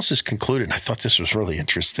the analysis concluded, and I thought this was really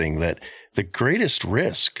interesting, that the greatest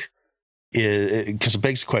risk is, because it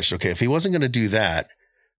begs the question, okay, if he wasn't going to do that,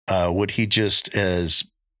 would he just, as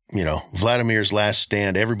Vladimir's last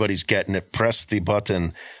stand, everybody's getting it, press the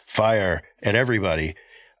button, fire at everybody.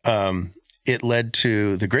 It led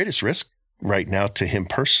to the greatest risk right now to him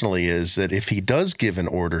personally is that if he does give an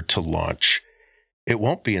order to launch, it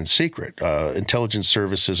won't be in secret. Intelligence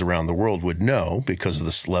services around the world would know because of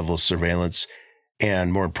this level of surveillance,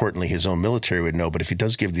 and more importantly, his own military would know. But if he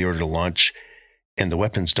does give the order to launch and the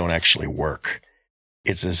weapons don't actually work,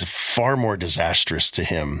 it's as far more disastrous to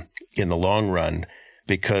him in the long run,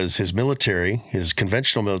 because his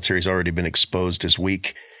conventional military has already been exposed as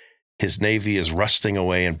weak. His Navy is rusting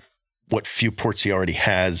away in what few ports he already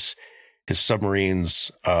has. His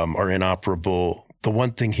submarines are inoperable. The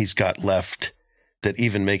one thing he's got left that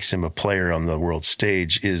even makes him a player on the world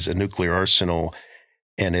stage is a nuclear arsenal.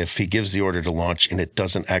 And if he gives the order to launch and it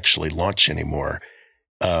doesn't actually launch anymore,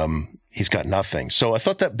 he's got nothing. So I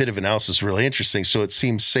thought that bit of analysis was really interesting. So it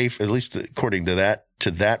seems safe, at least according to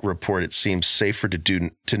that report, it seems safer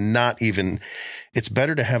to not even, it's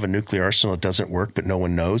better to have a nuclear arsenal that doesn't work, but no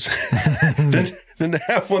one knows than to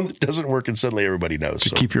have one that doesn't work and suddenly everybody knows.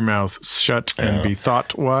 To keep your mouth shut and be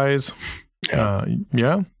thought wise.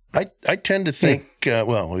 Yeah. I tend to think,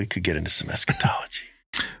 we could get into some eschatology.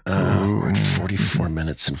 We're at 44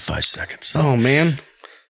 minutes and 5 seconds. Oh man.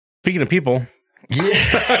 Speaking of people. Yeah.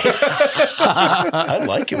 I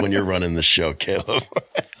like it when you're running the show, Caleb.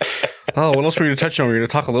 Oh, what else were we going to touch on? We're going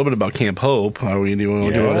to talk a little bit about Camp Hope. Do you want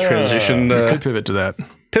to do a transition? You could pivot to that.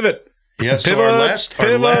 Pivot. Yeah, so our last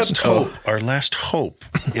hope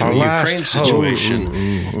in the Ukraine situation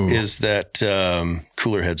is that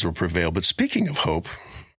cooler heads will prevail. But speaking of hope,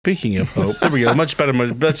 there we go. Much better.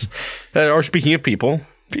 Or speaking of people,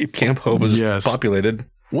 Camp Hope is populated.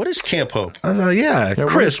 What is Camp Hope?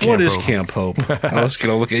 Chris, what is Camp Hope? I was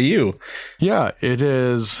going to look at you. Yeah, it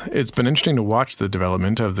is. It's been interesting to watch the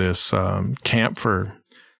development of this camp for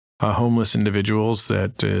homeless individuals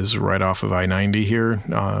that is right off of I-90 here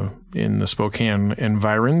in the Spokane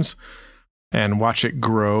environs, and watch it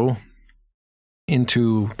grow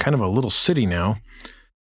into kind of a little city now.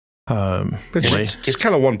 It's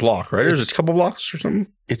kind of one block, right? There's a couple blocks or something.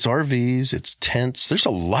 It's RVs, it's tents. There's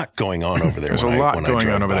a lot going on over there. There's a lot going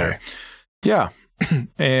on over there. Yeah,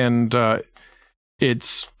 and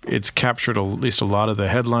it's captured at least a lot of the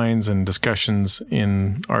headlines and discussions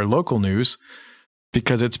in our local news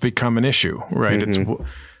because it's become an issue, right? Mm-hmm.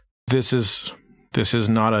 This is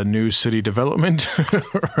not a new city development,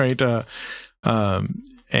 right?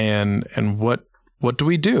 And what do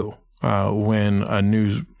we do when a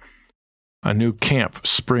new camp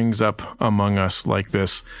springs up among us like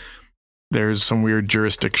this? There's some weird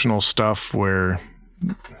jurisdictional stuff where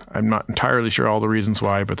I'm not entirely sure all the reasons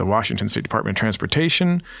why, but the Washington State Department of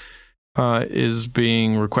Transportation is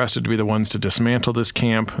being requested to be the ones to dismantle this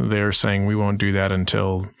camp. They're saying we won't do that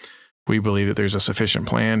until we believe that there's a sufficient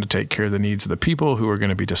plan to take care of the needs of the people who are going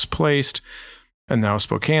to be displaced. And now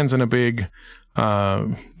Spokane's in a big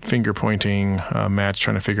finger-pointing match,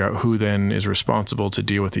 trying to figure out who then is responsible to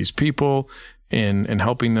deal with these people and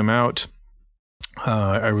helping them out.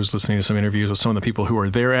 I was listening to some interviews with some of the people who are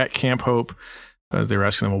there at Camp Hope. They were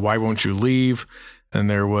asking them, well, why won't you leave? And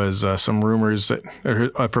there was some rumors that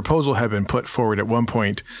a proposal had been put forward at one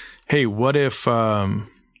point. Hey, what if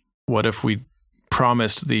we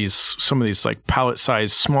promised some of these like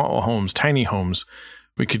pallet-sized small homes, tiny homes,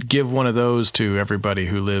 we could give one of those to everybody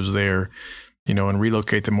who lives there, and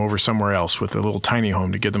relocate them over somewhere else with a little tiny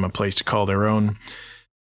home to give them a place to call their own.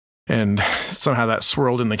 And somehow that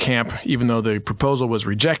swirled in the camp. Even though the proposal was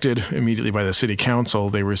rejected immediately by the city council,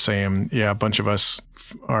 they were saying, yeah, a bunch of us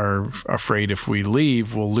are afraid if we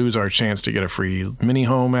leave, we'll lose our chance to get a free mini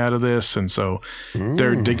home out of this. And so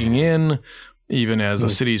they're digging in, even as the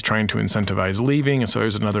city's trying to incentivize leaving. And so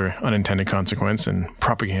there's another unintended consequence in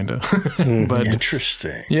propaganda. But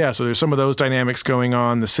interesting. Yeah, so there's some of those dynamics going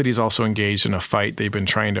on. The city's also engaged in a fight. They've been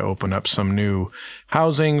trying to open up some new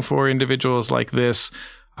housing for individuals like this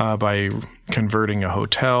by converting a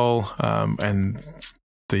hotel. And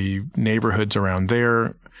the neighborhoods around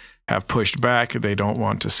there have pushed back. They don't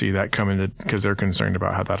want to see that come in because they're concerned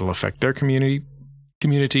about how that'll affect their community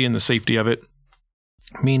and the safety of it.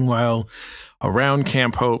 Meanwhile, around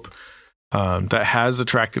Camp Hope, that has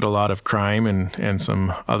attracted a lot of crime and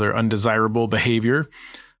some other undesirable behavior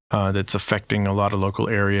that's affecting a lot of local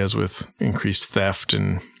areas with increased theft.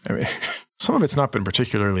 And some of it's not been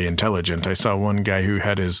particularly intelligent. I saw one guy who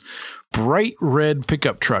had his bright red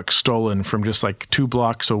pickup truck stolen from just like 2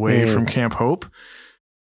 blocks away from Camp Hope.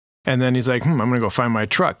 And then he's like, I'm going to go find my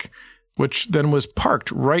truck, which then was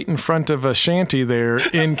parked right in front of a shanty there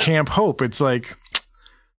in Camp Hope. It's like,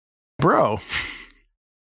 bro,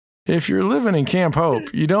 if you're living in Camp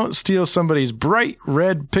Hope, you don't steal somebody's bright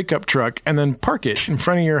red pickup truck and then park it in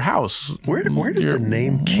front of your house. Where did the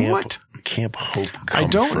name Camp Hope come from? I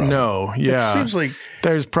don't from? know. Yeah. It seems like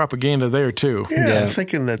there's propaganda there too. Yeah. I'm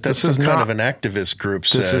thinking that's some kind of an activist group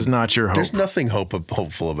said. This is not your hope. There's nothing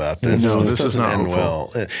hopeful about this. No, this is not end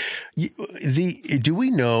hopeful. Well. Do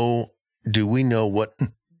we know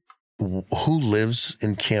who lives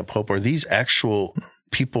in Camp Hope? Are these actual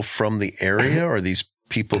people from the area, or are these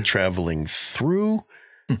people traveling through?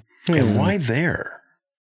 And why there?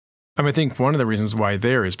 I think one of the reasons why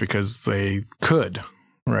there is because they could,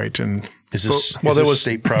 right? And is this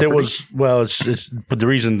state property? But the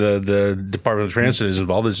reason the Department of Transit is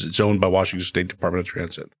involved is it's owned by Washington State Department of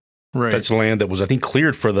Transit. Right. That's land that was, I think,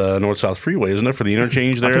 cleared for the North-South Freeway, isn't it? For the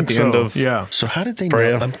interchange there at the end of... Yeah. So how did they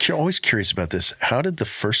know? I'm always curious about this. How did the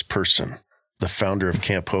first person, the founder of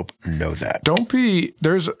Camp Hope, know that?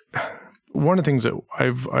 There's one of the things that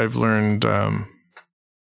I've learned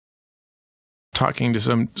talking to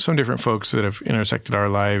some different folks that have intersected our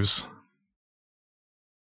lives.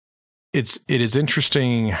 It is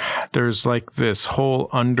interesting. There's like this whole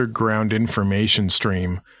underground information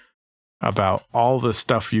stream about all the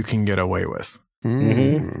stuff you can get away with.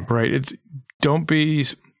 Mm-hmm. Right.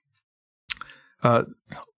 A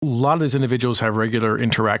lot of these individuals have regular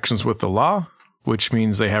interactions with the law, which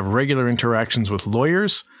means they have regular interactions with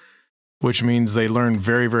lawyers, which means they learn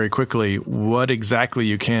very, very quickly what exactly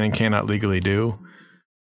you can and cannot legally do.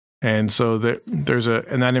 And so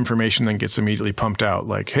and that information then gets immediately pumped out.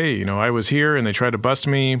 Like, hey, I was here and they tried to bust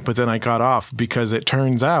me, but then I got off because it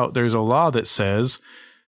turns out there's a law that says,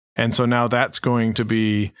 and so now that's going to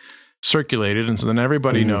be circulated. And so then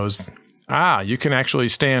everybody knows, you can actually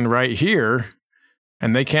stand right here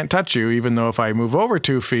and they can't touch you, even though if I move over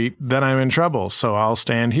 2 feet, then I'm in trouble. So I'll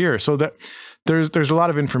stand here. So that there's a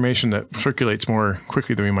lot of information that circulates more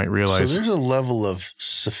quickly than we might realize. So there's a level of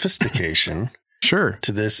sophistication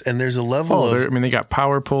to this, and there's a level of... they got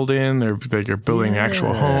power pulled in. They're building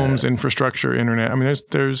actual homes, infrastructure, internet. I mean,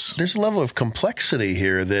 there's a level of complexity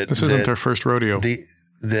here that... This isn't their first rodeo.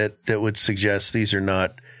 That would suggest these are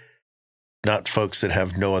not folks that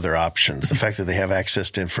have no other options. The fact that they have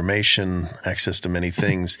access to information, access to many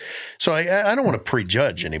things. So I don't want to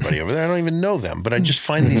prejudge anybody over there. I don't even know them, but I just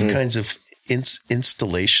find these kinds of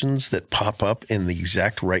installations that pop up in the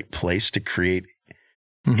exact right place to create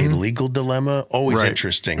a legal dilemma, always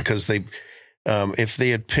interesting, because they, if they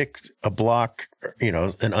had picked a block,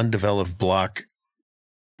 an undeveloped block,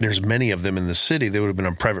 there's many of them in the city, they would have been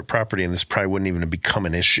on private property and this probably wouldn't even have become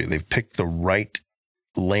an issue. They've picked the right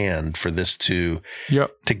land for this to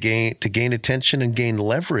gain attention and gain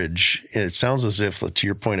leverage. And it sounds as if, to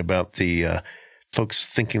your point about the folks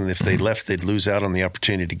thinking that if they left, they'd lose out on the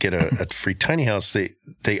opportunity to get a free tiny house.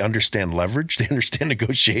 They understand leverage. They understand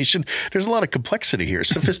negotiation. There's a lot of complexity here,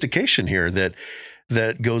 sophistication here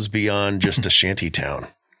that goes beyond just a shanty town.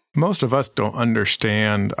 Most of us don't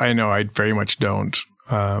understand. I know I very much don't.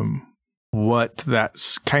 What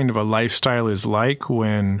that's kind of a lifestyle is like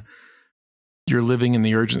when you're living in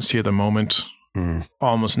the urgency of the moment,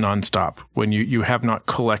 almost nonstop, when you have not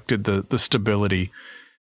collected the stability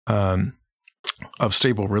of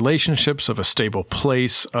stable relationships, of a stable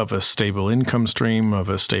place, of a stable income stream, of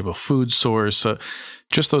a stable food source,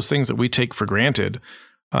 just those things that we take for granted.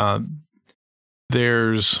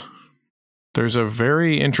 There's a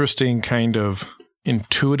very interesting kind of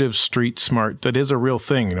intuitive street smart that is a real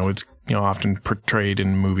thing. It's often portrayed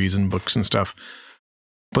in movies and books and stuff,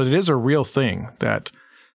 but it is a real thing, that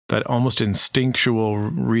almost instinctual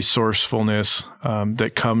resourcefulness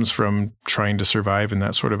that comes from trying to survive in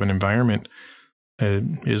that sort of an environment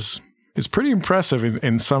is pretty impressive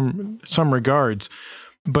in some regards.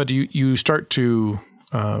 But you start to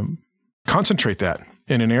concentrate that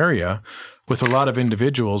in an area with a lot of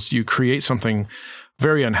individuals, you create something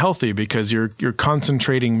very unhealthy because you're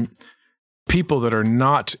concentrating people that are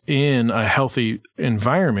not in a healthy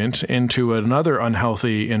environment into another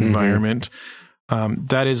unhealthy environment.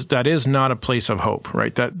 That is not a place of hope,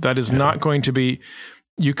 right? That is not going to be.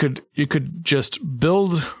 You could just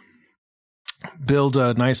build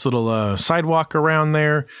a nice little sidewalk around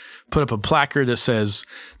there, put up a placard that says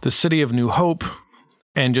the City of New Hope,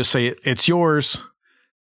 and just say it's yours.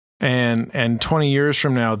 And 20 years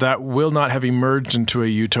from now, that will not have emerged into a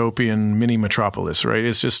utopian mini metropolis, right?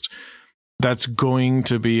 It's just, that's going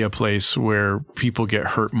to be a place where people get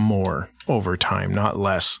hurt more over time, not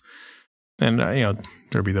less. And,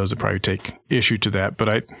 there'll be those that probably take issue to that, but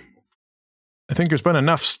I think there's been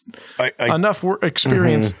enough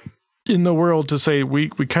experience in the world to say we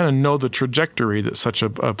kind of know the trajectory that such a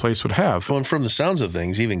place would have. Well, and from the sounds of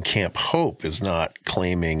things, even Camp Hope is not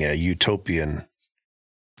claiming a utopian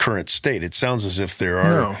current state. It sounds as if there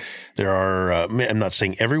are, I'm not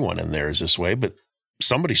saying everyone in there is this way, but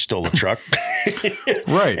somebody stole a truck.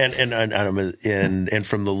 Right. And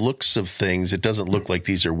from the looks of things, it doesn't look like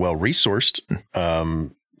these are well-resourced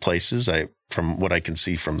places. From what I can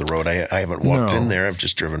see from the road, I haven't walked in there. I've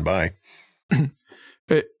just driven by.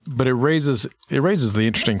 But it raises the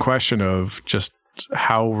interesting question of just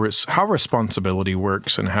how responsibility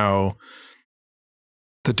works and how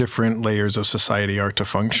the different layers of society are to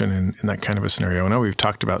function in that kind of a scenario. I know we've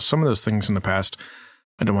talked about some of those things in the past.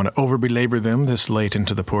 I don't want to over-belabor them this late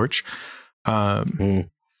into the porch. But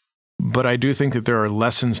I do think that there are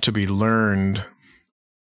lessons to be learned,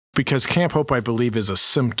 because Camp Hope, I believe, is a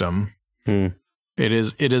symptom. It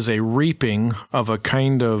is a reaping of a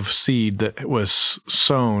kind of seed that was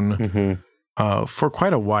sown for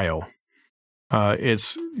quite a while.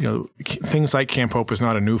 It's, things like Camp Hope is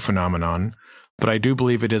not a new phenomenon, but I do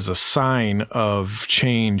believe it is a sign of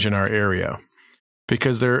change in our area,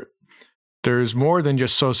 because there's more than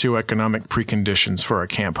just socioeconomic preconditions for a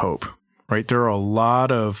Camp Hope, right? There are a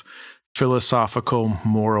lot of philosophical,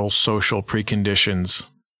 moral, social preconditions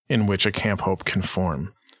in which a Camp Hope can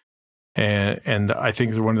form. And I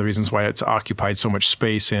think one of the reasons why it's occupied so much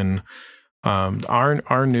space in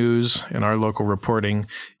our news and our local reporting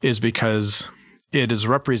is because it is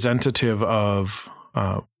representative of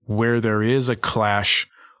where there is a clash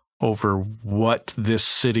over what this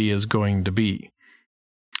city is going to be.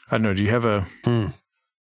 I don't know. Do you have a... Does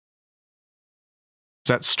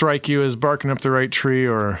that strike you as barking up the right tree,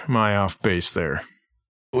 or am I off base there?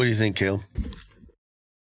 What do you think, Caleb?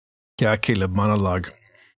 Yeah, Caleb, monologue.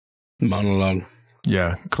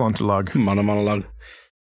 Yeah, Clontologue. Monologue.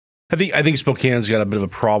 I think Spokane's got a bit of a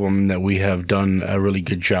problem that we have done a really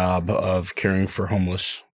good job of caring for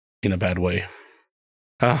homeless in a bad way.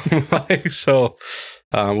 So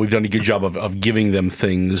we've done a good job of giving them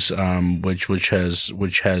things, which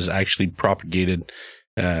has actually propagated,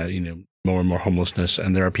 more and more homelessness.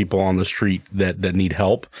 And there are people on the street that need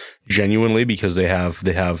help genuinely because they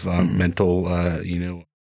have mental,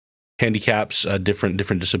 handicaps,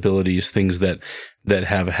 different disabilities, things that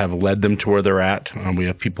have led them to where they're at. We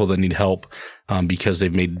have people that need help because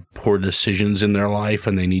they've made poor decisions in their life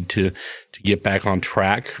and they need to get back on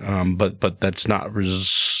track. But that's not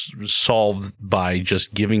solved by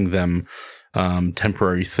just giving them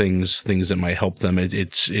temporary things that might help them.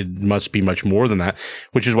 It must be much more than that,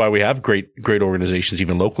 which is why we have great organizations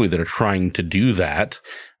even locally that are trying to do that.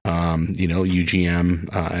 UGM,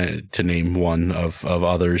 to name one of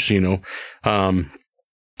others, the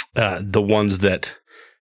ones that,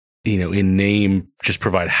 in name just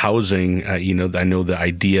provide housing. I know the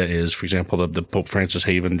idea is, for example, the Pope Francis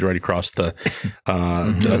Haven right across the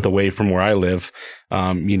way from where I live.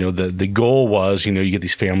 The goal was, you get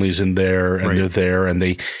these families in there and they're there and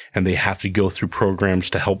they have to go through programs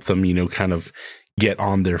to help them, kind of get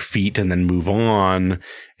on their feet and then move on.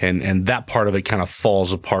 And that part of it kind of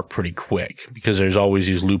falls apart pretty quick because there's always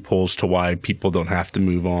these loopholes to why people don't have to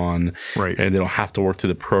move on. Right. And they don't have to work through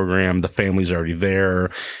the program. The family's already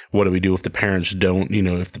there. What do we do if the parents don't,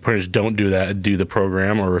 if the parents don't do the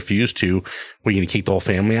program or refuse to, we're going to kick the whole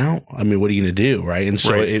family out? I mean, what are you going to do? Right. And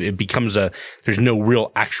so it becomes there's no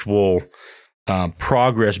real actual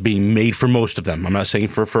progress being made for most of them. I'm not saying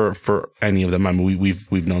for any of them. I mean,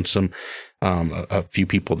 we've known some, a few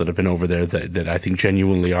people that have been over there that I think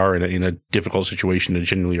genuinely are in a difficult situation and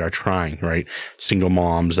genuinely are trying, right? Single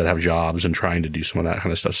moms that have jobs and trying to do some of that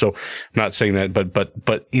kind of stuff. So I'm not saying that,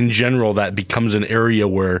 but in general, that becomes an area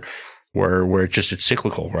where it's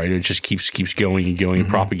cyclical, right? It just keeps going and going and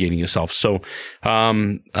propagating itself. So,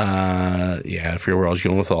 I forget where I was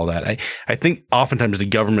going with all that. I think oftentimes the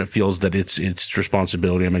government feels that it's its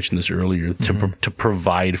responsibility. I mentioned this earlier to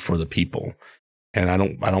provide for the people. And I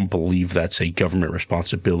don't believe that's a government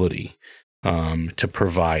responsibility, to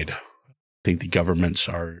provide. I think the governments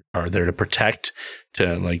are there to protect,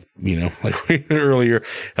 to like earlier,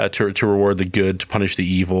 to reward the good, to punish the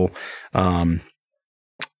evil. But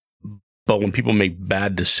when people make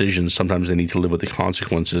bad decisions, sometimes they need to live with the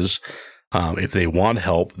consequences. If they want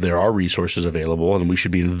help, there are resources available, and we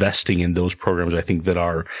should be investing in those programs, I think, that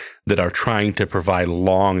are trying to provide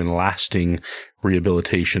long and lasting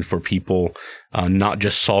rehabilitation for people, not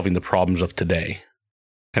just solving the problems of today.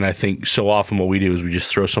 And I think so often what we do is we just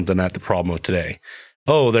throw something at the problem of today.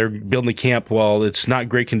 Oh, they're building a camp. Well, it's not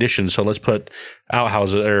great conditions, so let's put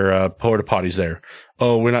outhouses or porta potties there.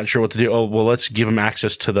 Oh, we're not sure what to do. Oh, well, let's give them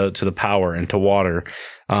access to the power and to water.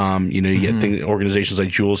 You get organizations like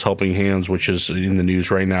Jules Helping Hands, which is in the news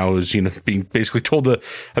right now, is being basically told to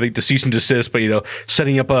cease and desist, but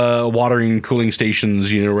setting up watering and cooling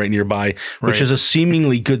stations right nearby, which is a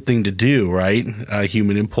seemingly good thing to do, right?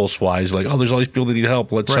 Human impulse wise, like, oh, there's all these people that need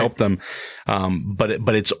help, let's help them.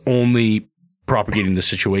 But it's only propagating the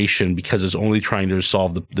situation because it's only trying to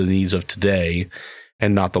solve the needs of today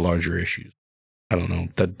and not the larger issues. I don't know.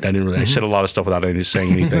 I didn't really. I said a lot of stuff without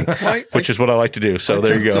saying anything, which is what I like to do. So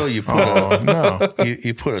there you go.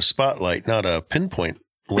 You put a spotlight, not a pinpoint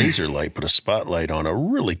laser light, but a spotlight on a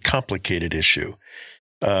really complicated issue.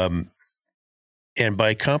 And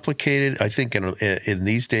by complicated, I think in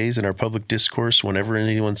these days in our public discourse, whenever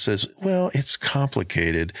anyone says, "Well, it's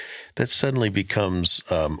complicated," that suddenly becomes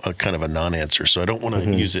a kind of a non-answer. So I don't want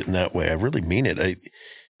to use it in that way. I really mean it.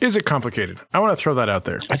 Is it complicated? I want to throw that out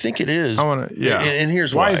there. I think it is. And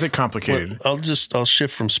here's why is it complicated? Well, I'll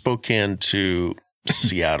shift from Spokane to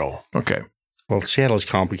Seattle. Okay. Well, Seattle's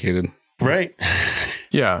complicated. Right.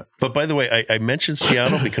 Yeah. But by the way, I mentioned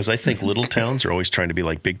Seattle because I think little towns are always trying to be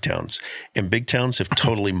like big towns, and big towns have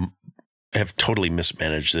totally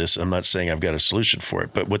mismanaged this. I'm not saying I've got a solution for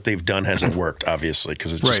it, but what they've done hasn't worked, obviously,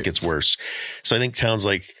 because it just gets worse. So I think towns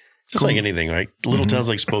like, just like anything, right? Little towns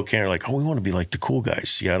like Spokane are like, oh, we want to be like the cool guys,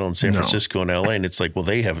 Seattle and San Francisco and LA. And it's like, well,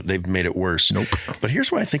 they've made it worse. Nope. But here's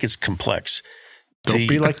why I think it's complex. Don't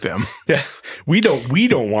be like them. Yeah. We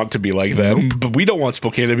don't want to be like them, but we don't want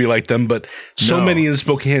Spokane to be like them, but so many in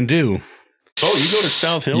Spokane do. Oh, you go to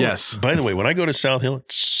South Hill? Yes. By the way, when I go to South Hill,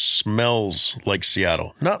 it smells like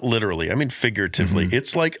Seattle. Not literally. I mean, figuratively. Mm-hmm.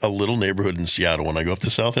 It's like a little neighborhood in Seattle when I go up to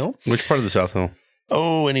South Hill. Which part of the South Hill?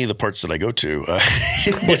 Oh, any of the parts that I go to.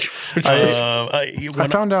 I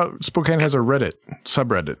found out Spokane has a Reddit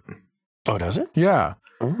subreddit. Oh, does it? Yeah.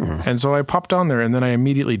 And so I popped on there and then I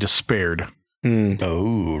immediately despaired.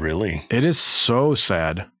 Oh, really? It is so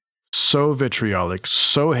sad, so vitriolic,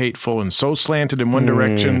 so hateful, and so slanted in one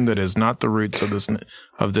direction that is not the roots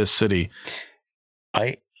of this city.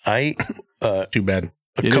 Too bad.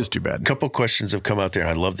 It is too bad. A couple questions have come out there.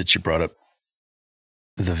 I love that you brought up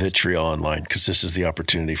the vitriol online because this is the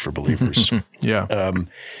opportunity for believers. Yeah.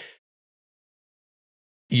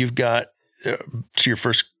 You've got to your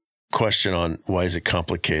first question on why is it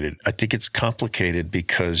complicated? I think it's complicated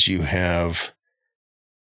because the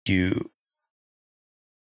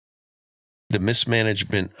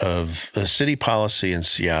mismanagement of a city policy in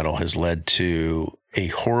Seattle has led to a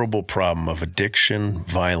horrible problem of addiction,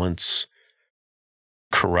 violence,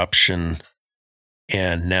 corruption,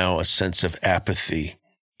 and now a sense of apathy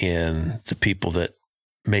in the people that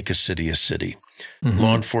make a city a city. Mm-hmm.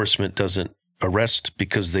 Law enforcement doesn't arrest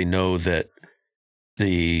because they know that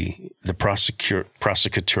the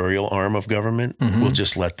prosecutorial arm of government will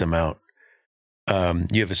just let them out.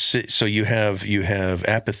 You have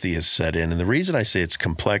apathy has set in. And the reason I say it's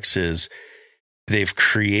complex is they've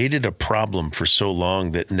created a problem for so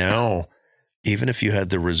long that now, even if you had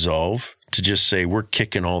the resolve to just say, we're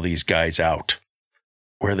kicking all these guys out,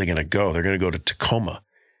 where are they going to go? They're going to go to Tacoma.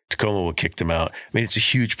 Tacoma will kick them out. I mean, it's a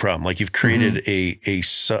huge problem. Like you've created a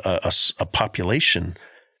population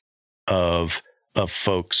of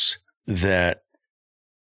folks that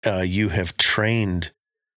you have trained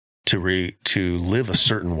to live a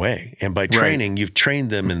certain way, and by training, you've trained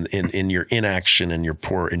them in your inaction and your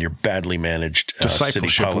poor and your badly managed city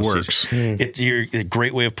policies. Works. You're a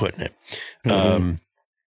great way of putting it.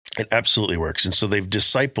 It absolutely works, and so they've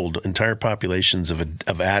discipled entire populations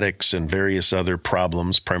of addicts and various other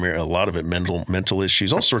problems. Primarily, a lot of it mental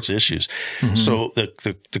issues, all sorts of issues. Mm-hmm. So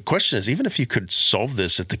the question is, even if you could solve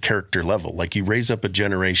this at the character level, like you raise up a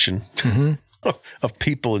generation of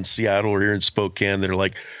people in Seattle or here in Spokane that are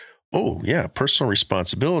like, oh yeah, personal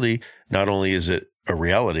responsibility. Not only is it a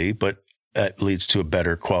reality, but it leads to a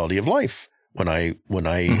better quality of life. When I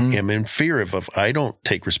am in fear of if I don't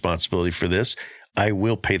take responsibility for this, I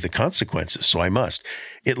will pay the consequences. So I must.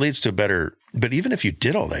 It leads to a better, but even if you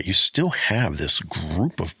did all that, you still have this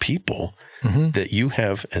group of people that you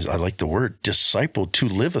have, as I like the word, discipled to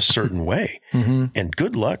live a certain way. And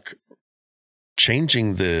good luck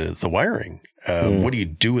changing the wiring. What do you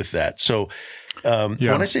do with that? So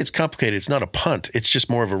when I say it's complicated, it's not a punt. It's just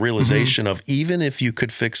more of a realization of even if you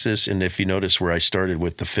could fix this, and if you notice where I started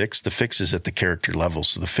with the fix is at the character level.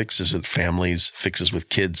 So the fix is with families, fixes with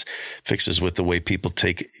kids, fixes with the way people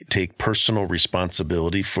take personal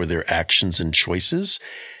responsibility for their actions and choices,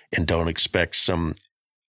 and don't expect some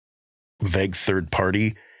vague third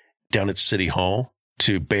party down at City Hall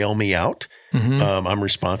to bail me out. I'm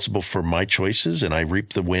responsible for my choices, and I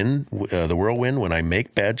reap the whirlwind when I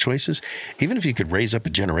make bad choices. Even if you could raise up a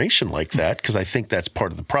generation like that, because I think that's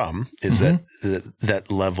part of the problem, is that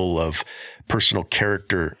level of personal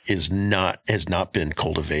character has not been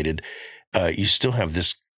cultivated. You still have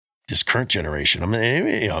this current generation. I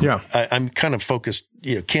mean, I'm kind of focused.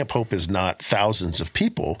 Camp Hope is not thousands of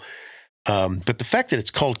people, but the fact that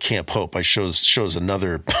it's called Camp Hope, shows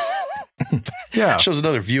another. Shows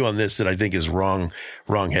another view on this that I think is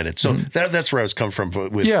wrong-headed. So that's where I was coming from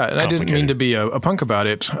with and I didn't mean to be a punk about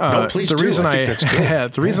it. No, please do. I think that's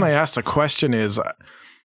good. The reason I asked the question is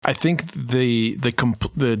I think the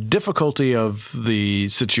difficulty of the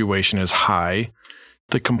situation is high.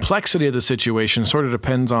 The complexity of the situation sort of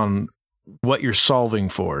depends on what you're solving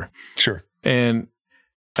for. Sure. And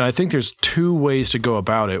I think there's two ways to go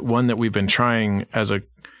about it. One that we've been trying as a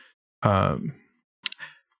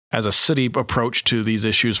city approach to these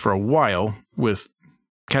issues for a while with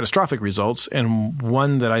catastrophic results, and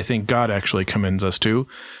one that I think God actually commends us to.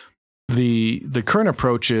 The current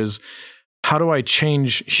approach is, how do I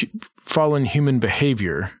change fallen human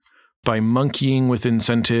behavior by monkeying with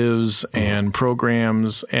incentives and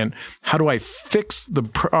programs, and how do I fix the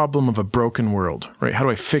problem of a broken world, right? How do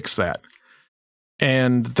I fix that?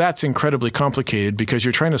 And that's incredibly complicated because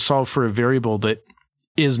you're trying to solve for a variable that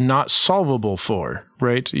is not solvable for,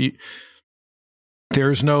 right?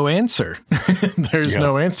 There's no answer. There's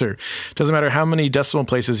no answer. Doesn't matter how many decimal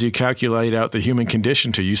places you calculate out the human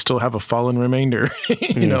condition to, you still have a fallen remainder.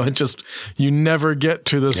 You never get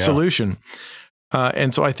to the solution.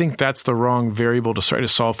 And so I think that's the wrong variable to try to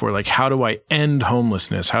solve for. Like, how do I end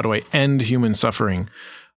homelessness? How do I end human suffering?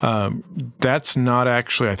 That's not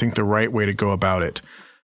actually, I think, the right way to go about it.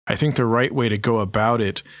 I think the right way to go about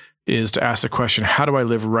it is to ask the question, how do I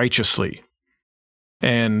live righteously?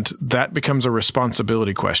 And that becomes a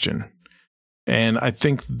responsibility question. And I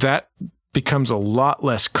think that becomes a lot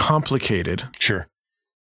less complicated. Sure.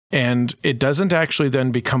 And it doesn't actually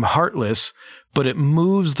then become heartless, but it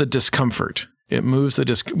moves the discomfort. It moves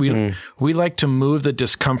the we like to move the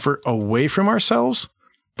discomfort away from ourselves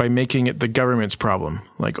by making it the government's problem.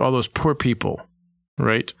 Like all those poor people,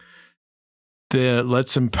 right?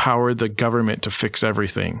 Let's empower the government to fix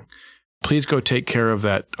everything. Please go take care of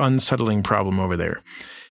that unsettling problem over there.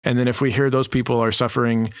 And then if we hear those people are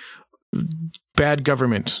suffering, bad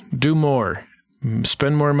government, do more,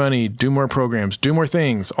 spend more money, do more programs, do more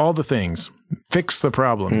things, all the things, fix the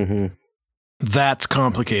problem. Mm-hmm. That's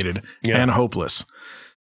complicated and hopeless.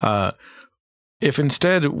 If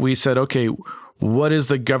instead we said, okay, what is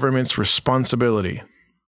the government's responsibility?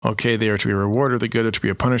 Okay, they are to be a rewarder of the good, they're to be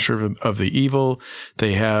a punisher of the evil.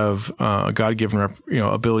 They have a God-given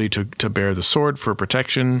ability to bear the sword for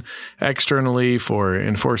protection externally, for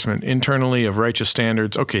enforcement internally of righteous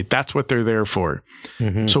standards. Okay, that's what they're there for.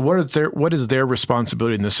 Mm-hmm. So what is their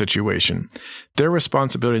responsibility in this situation? Their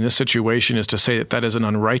responsibility in this situation is to say that is an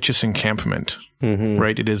unrighteous encampment,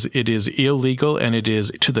 right? It is illegal and it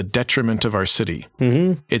is to the detriment of our city.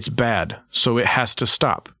 Mm-hmm. It's bad, so it has to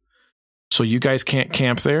stop. So you guys can't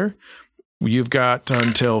camp there. You've got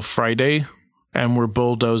until Friday, and we're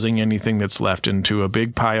bulldozing anything that's left into a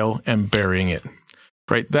big pile and burying it.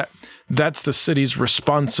 Right? That's the city's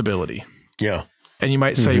responsibility. Yeah. And you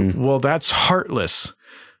might say, well, that's heartless.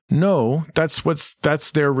 No,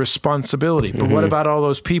 that's their responsibility. But what about all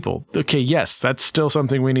those people? Okay, yes, that's still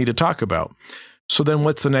something we need to talk about. So then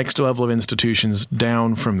what's the next level of institutions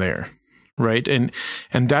down from there? Right? And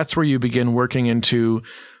that's where you begin working into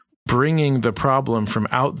bringing the problem from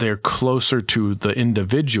out there closer to the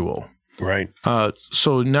individual. Right.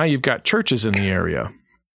 So now you've got churches in the area.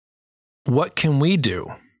 What can we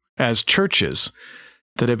do as churches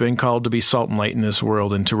that have been called to be salt and light in this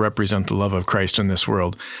world and to represent the love of Christ in this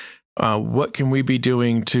world? What can we be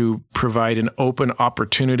doing to provide an open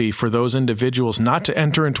opportunity for those individuals not to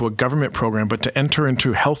enter into a government program, but to enter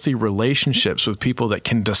into healthy relationships with people that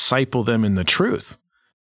can disciple them in the truth?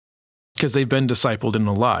 Because they've been discipled in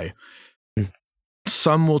a lie.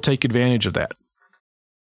 Some will take advantage of that.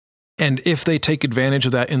 And if they take advantage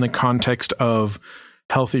of that in the context of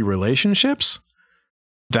healthy relationships,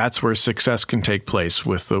 that's where success can take place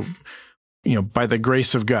with by the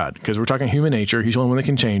grace of God. Because we're talking human nature. He's the only one that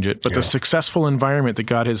can change it. But the successful environment that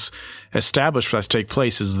God has established for that to take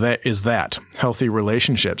place is that healthy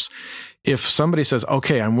relationships. If somebody says,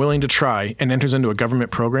 okay, I'm willing to try and enters into a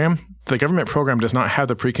government program, the government program does not have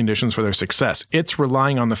the preconditions for their success. It's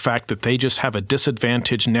relying on the fact that they just have a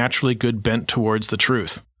disadvantaged, naturally good bent towards the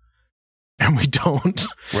truth. And we don't.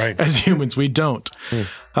 Right. As humans, we don't.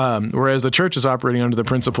 Whereas the church is operating under the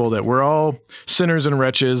principle that we're all sinners and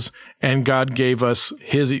wretches, and God gave us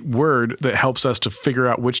his word that helps us to figure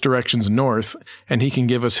out which direction's north, and he can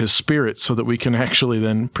give us his spirit so that we can actually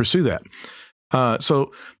then pursue that.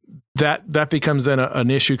 So that becomes then an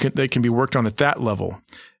issue that can be worked on at that level.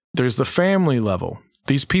 There's the family level.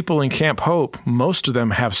 These people in Camp Hope, most of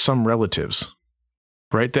them have some relatives,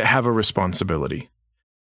 right, that have a responsibility.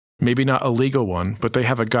 Maybe not a legal one, but they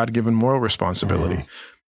have a God-given moral responsibility.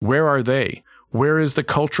 Where are they? Where is the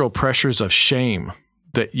cultural pressures of shame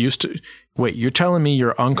that used to... Wait, you're telling me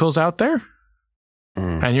your uncle's out there?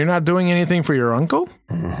 And you're not doing anything for your uncle?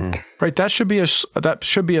 Right? That should be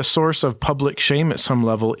a source of public shame at some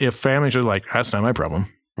level if families are like, that's not my problem.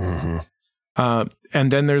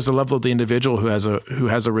 And then there's the level of the individual who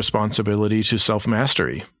has a responsibility to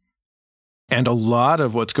self-mastery. And a lot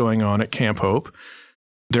of what's going on at Camp Hope,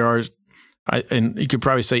 and you could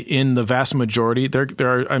probably say in the vast majority,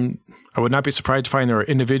 I would not be surprised to find there are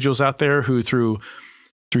individuals out there who through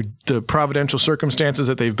the providential circumstances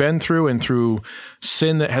that they've been through and through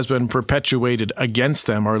sin that has been perpetuated against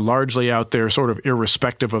them are largely out there sort of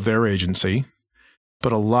irrespective of their agency.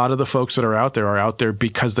 But a lot of the folks that are out there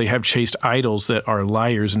because they have chased idols that are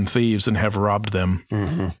liars and thieves and have robbed them.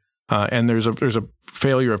 And there's a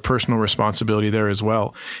failure of personal responsibility there as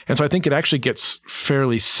well. And so I think it actually gets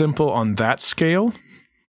fairly simple on that scale.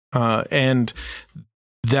 And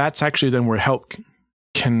that's actually then where help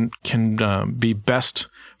can be best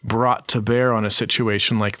brought to bear on a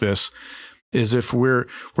situation like this, is if we're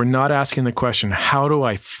not asking the question, how do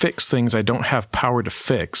I fix things I don't have power to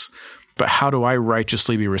fix, but how do I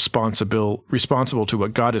righteously be responsible to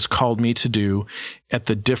what God has called me to do at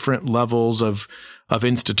the different levels of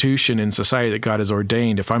institution in society that God has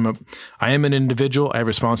ordained. If I am an individual, I have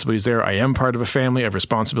responsibilities there. I am part of a family, I have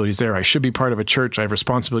responsibilities there. I should be part of a church, I have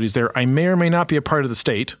responsibilities there. I may or may not be a part of the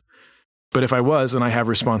state, but if I was, then I have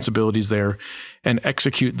responsibilities there, and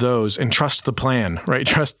execute those and trust the plan, right?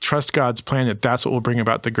 Trust God's plan that's what will bring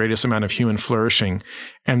about the greatest amount of human flourishing.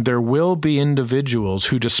 And there will be individuals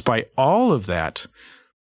who, despite all of that,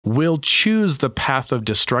 will choose the path of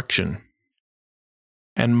destruction.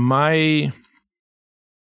 And my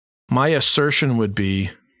assertion would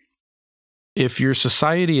be, if your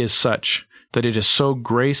society is such that it is so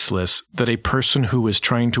graceless that a person who is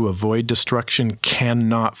trying to avoid destruction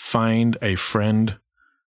cannot find a friend,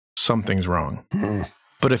 something's wrong.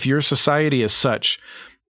 But if your society is such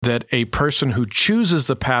that a person who chooses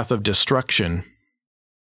the path of destruction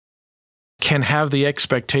can have the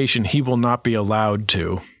expectation he will not be allowed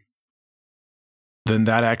to, then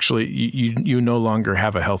that actually, you no longer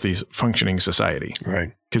have a healthy, functioning society. Right.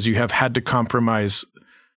 Because you have had to compromise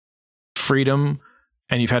freedom,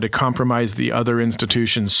 and you've had to compromise the other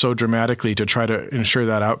institutions so dramatically to try to ensure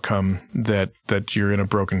that outcome that you're in a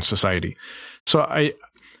broken society. So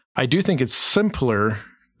I do think it's simpler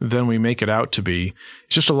than we make it out to be.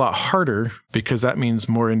 It's just a lot harder because that means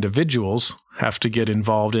more individuals have to get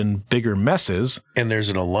involved in bigger messes. And there's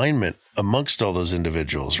an alignment amongst all those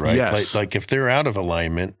individuals, right? Yes. Like if they're out of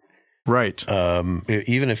alignment, right.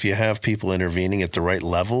 Even if you have people intervening at the right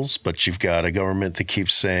levels, but you've got a government that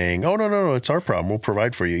keeps saying, "Oh, no, it's our problem. We'll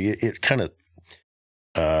provide for you." It kind of,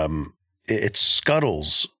 it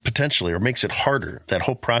scuttles potentially, or makes it harder, that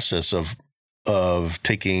whole process of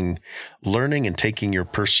learning and taking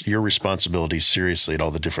your responsibilities seriously at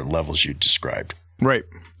all the different levels you described. Right.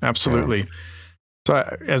 Absolutely. So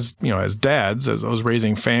as dads, as I was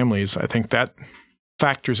raising families, I think that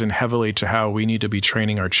factors in heavily to how we need to be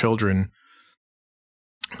training our children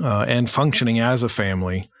and functioning as a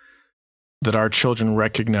family, that our children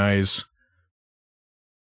recognize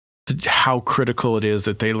how critical it is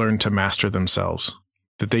that they learn to master themselves,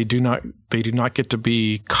 that they do not get to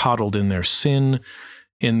be coddled in their sin,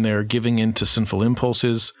 in their giving in to sinful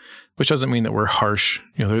impulses, which doesn't mean that we're harsh.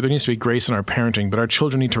 There needs to be grace in our parenting, but our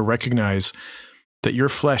children need to recognize that your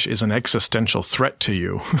flesh is an existential threat to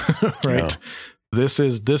you, right? Yeah. This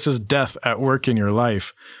is death at work in your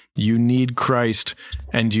life. You need Christ,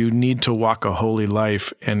 and you need to walk a holy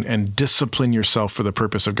life and discipline yourself for the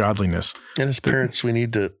purpose of godliness. And as parents, we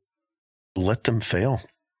need to let them fail.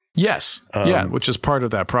 Yes. Which is part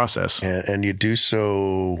of that process. And you do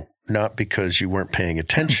so not because you weren't paying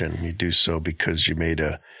attention. You do so because you made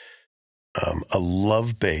a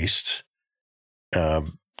love-based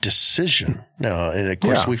decision. Now, and of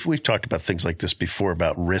course, we've talked about things like this before,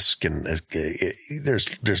 about risk, and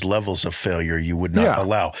there's levels of failure you would not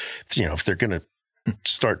allow. If they're going to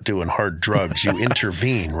start doing hard drugs, you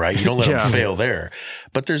intervene, right? You don't let them fail there.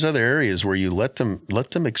 But there's other areas where you let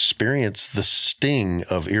them experience the sting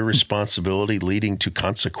of irresponsibility leading to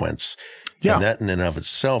consequence. Yeah. And that in and of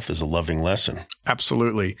itself is a loving lesson.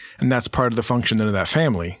 Absolutely. And that's part of the function of that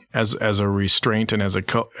family as a restraint and as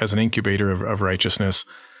an incubator of righteousness.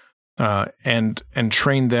 And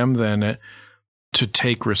train them then to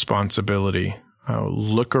take responsibility.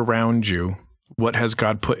 Look around you. What has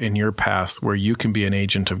God put in your path where you can be an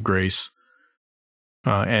agent of grace,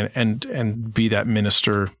 and be that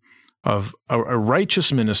minister of a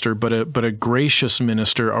righteous minister, but a gracious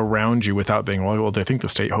minister around you without being, well, I think the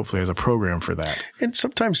state hopefully has a program for that. And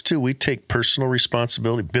sometimes too, we take personal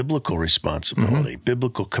responsibility, biblical responsibility,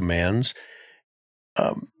 biblical commands.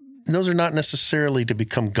 Those are not necessarily to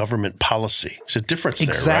become government policy. There's a difference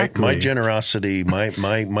there, right? My generosity,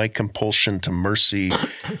 my compulsion to mercy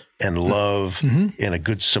and love in a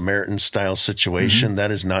Good Samaritan style situation,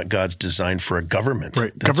 that is not God's design for a government.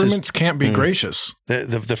 Right. Governments can't be gracious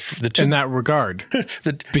the two, in that regard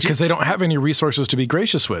because they don't have any resources to be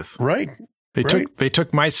gracious with. Right. They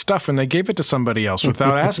took my stuff and they gave it to somebody else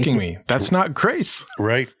without asking me. That's not grace.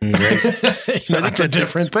 Right. So that's a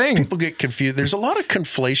different thing. People get confused. There's a lot of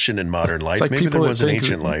conflation in modern life. Like maybe there was in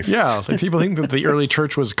ancient life. Yeah. Like people think that the early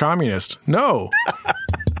church was communist. No.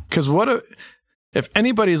 Because if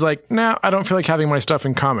anybody's like, nah, I don't feel like having my stuff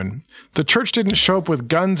in common. The church didn't show up with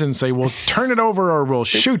guns and say, well, turn it over or we'll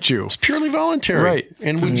shoot you. It's purely voluntary. Right.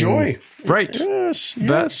 And with joy. Right.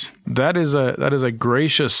 Yes. That is a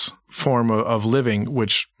gracious form of living,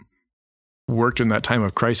 which worked in that time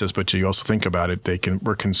of crisis. But you also think about it,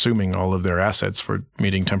 were consuming all of their assets for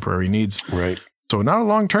meeting temporary needs. Right. So not a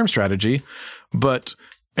long-term strategy, but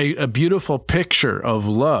a beautiful picture of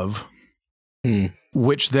love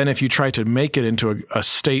which then if you try to make it into a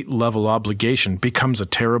state level obligation becomes a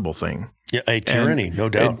terrible thing. Yeah, a tyranny, no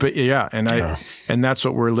doubt. And that's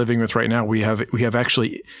what we're living with right now. We have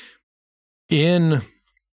actually, in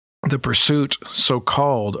the pursuit,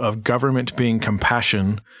 so-called, of government being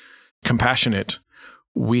compassionate,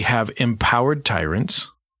 we have empowered tyrants.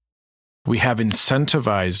 We have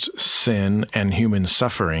incentivized sin and human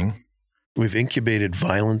suffering. We've incubated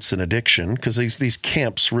violence and addiction because these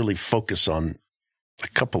camps really focus on a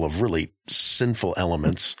couple of really sinful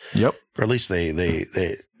elements. Yep. Or at least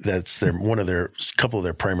that's one of their couple of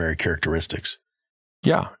their primary characteristics.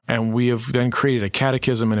 Yeah. And we have then created a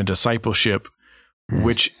catechism and a discipleship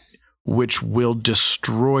which will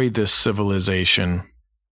destroy this civilization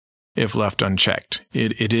if left unchecked.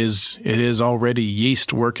 It is already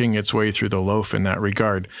yeast working its way through the loaf in that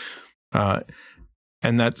regard.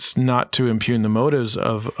 And that's not to impugn the motives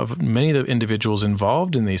of many of the individuals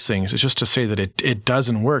involved in these things. It's just to say that it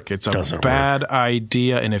doesn't work. It's a bad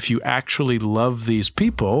idea. And if you actually love these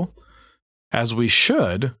people, as we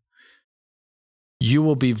should, you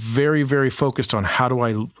will be very, very focused on how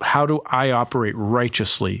do I operate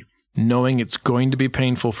righteously, knowing it's going to be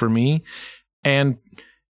painful for me, and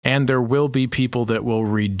there will be people that will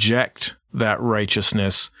reject that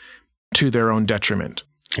righteousness to their own detriment.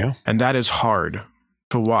 Yeah. And that is hard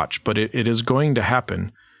to watch, but it is going to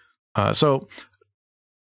happen. So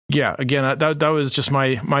yeah, again, that was just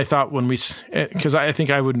my thought when because I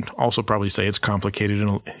think I would also probably say it's complicated,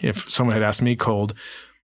 and if someone had asked me cold,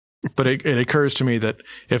 but it occurs to me that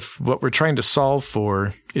if what we're trying to solve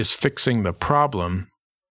for is fixing the problem,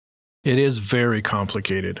 it is very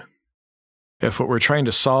complicated. If what we're trying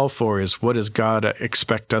to solve for is what does God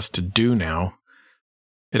expect us to do now,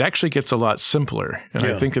 it actually gets a lot simpler. And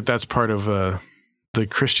I think that's part of the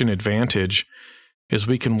Christian advantage is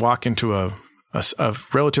we can walk into a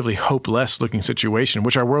relatively hopeless looking situation,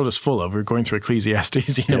 which our world is full of. We're going through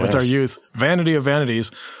Ecclesiastes, with our youth, vanity of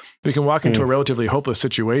vanities. We can walk into a relatively hopeless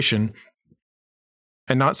situation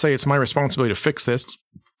and not say it's my responsibility to fix this,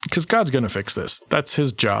 because God's going to fix this. That's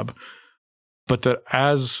his job. But that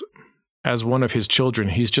as one of his children,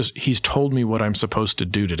 he's told me what I'm supposed to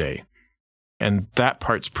do today. And that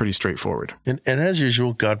part's pretty straightforward. And as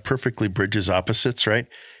usual, God perfectly bridges opposites, right?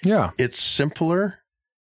 Yeah. It's simpler,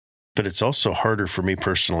 but it's also harder for me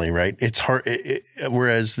personally, right? It's hard.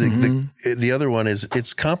 Whereas the other one is,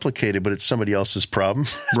 it's complicated, but it's somebody else's problem.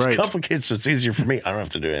 It's complicated, so it's easier for me. I don't have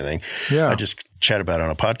to do anything. Yeah. I just chat about it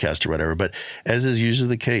on a podcast or whatever. But as is usually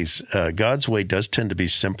the case, God's way does tend to be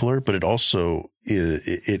simpler, but it also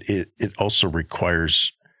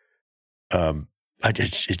requires,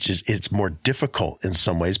 it's more difficult in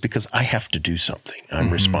some ways because I have to do something.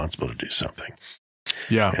 I'm responsible to do something.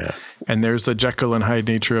 Yeah. And there's the Jekyll and Hyde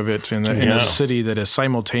nature of it in a city that is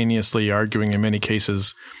simultaneously arguing in many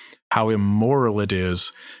cases how immoral it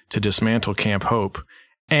is to dismantle Camp Hope.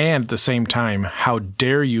 And at the same time, how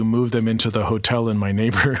dare you move them into the hotel in my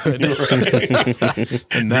neighborhood?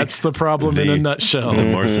 And that's the problem in a nutshell. The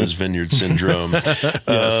Martha's Vineyard syndrome.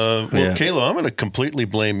 Kayla, I'm going to completely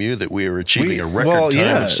blame you that we are achieving a record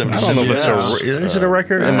time of 77 minutes. Is it a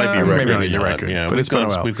record? It might be a record. Maybe not a record. Yeah,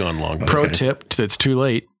 but we've gone long. Pro tip, that's too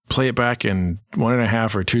late. Play it back in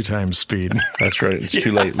 1.5 or 2 times speed. That's right. It's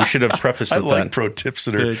too late. We should have prefaced with that. I like pro tips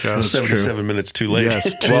that are 77 minutes too late.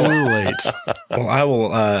 Yes, too late. Well, I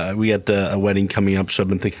will. We got a wedding coming up, so I've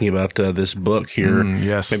been thinking about this book here.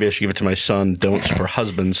 Yes. Maybe I should give it to my son. Don'ts for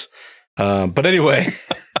Husbands. But anyway,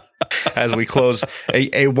 as we close,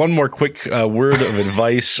 one more quick word of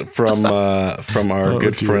advice from our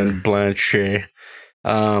good friend Blanche.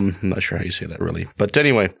 I'm not sure how you say that really, but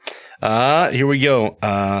anyway, here we go.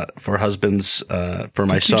 For husbands, for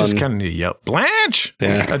my son. You just kind of need to yell, Blanche.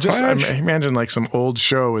 Yeah. I imagine like some old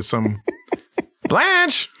show with some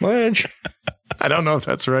Blanche. I don't know if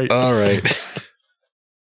that's right. All right.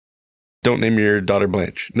 Don't name your daughter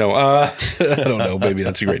Blanche. No, I don't know. Maybe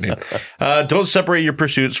that's a great name. Don't separate your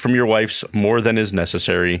pursuits from your wife's more than is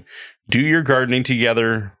necessary. Do your gardening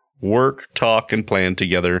together. Work, talk, and plan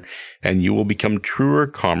together, and you will become truer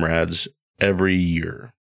comrades every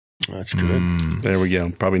year. That's good. There we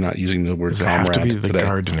go. Probably not using the word Does it comrade have to be the today.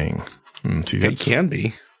 gardening? It can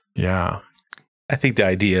be. Yeah. I think the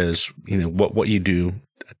idea is, what you do,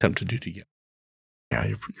 attempt to do together.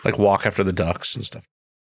 Yeah. Like walk after the ducks and stuff.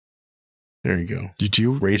 There you go. Did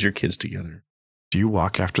you raise your kids together? Do you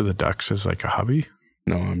walk after the ducks as like a hobby?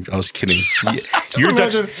 No, I was kidding. Your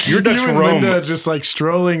ducks roam. Linda just like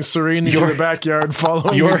strolling serenely to the backyard,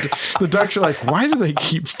 following the ducks. Are like, why do they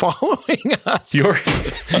keep following us?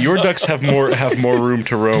 Your ducks have more room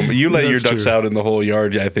to roam. You let your ducks out in the whole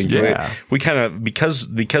yard. I think. Yeah. We kind of because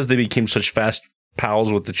they became such fast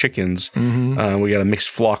pals with the chickens. We got a mixed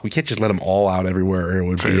flock. We can't just let them all out everywhere, or it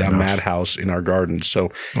would be a madhouse in our gardens.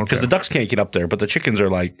 So, because the ducks can't get up there, but the chickens are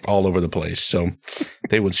like all over the place. So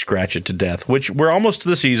they would scratch it to death, which we're almost to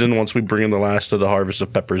the season once we bring in the last of the harvest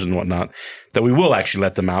of peppers and whatnot, that we will actually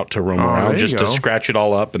let them out to roam around just to scratch it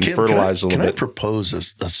all up and fertilize a little bit. Can I propose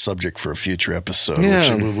a subject for a future episode,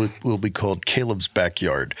 which will be called Caleb's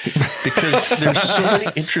Backyard? Because there's so many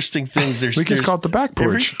interesting things. We can call it the back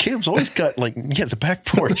porch. Caleb's always got the back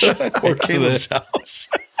porch or Caleb's house.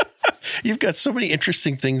 You've got so many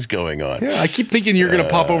interesting things going on. Yeah, I keep thinking you're going to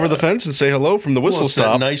pop over the fence and say hello from the whistle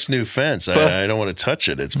stop. It's a nice new fence. I don't want to touch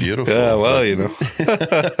it. It's beautiful. Yeah, well,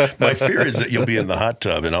 My fear is that you'll be in the hot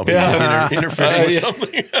tub and I'll be interfering with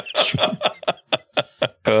something.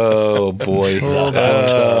 Oh boy!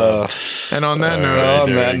 And on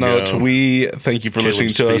that note, we thank you for listening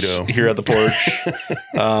to us here at the porch.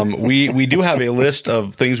 We do have a list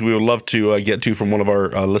of things we would love to get to from one of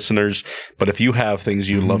our listeners. But if you have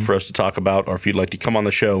things you'd love for us to talk about, or if you'd like to come on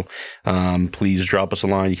the show, please drop us a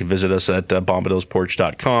line. You can visit us at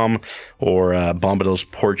bombadilsporch.com or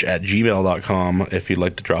bombadilsporch@gmail.com if you'd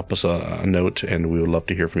like to drop us a note, and we would love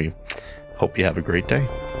to hear from you. Hope you have a great day.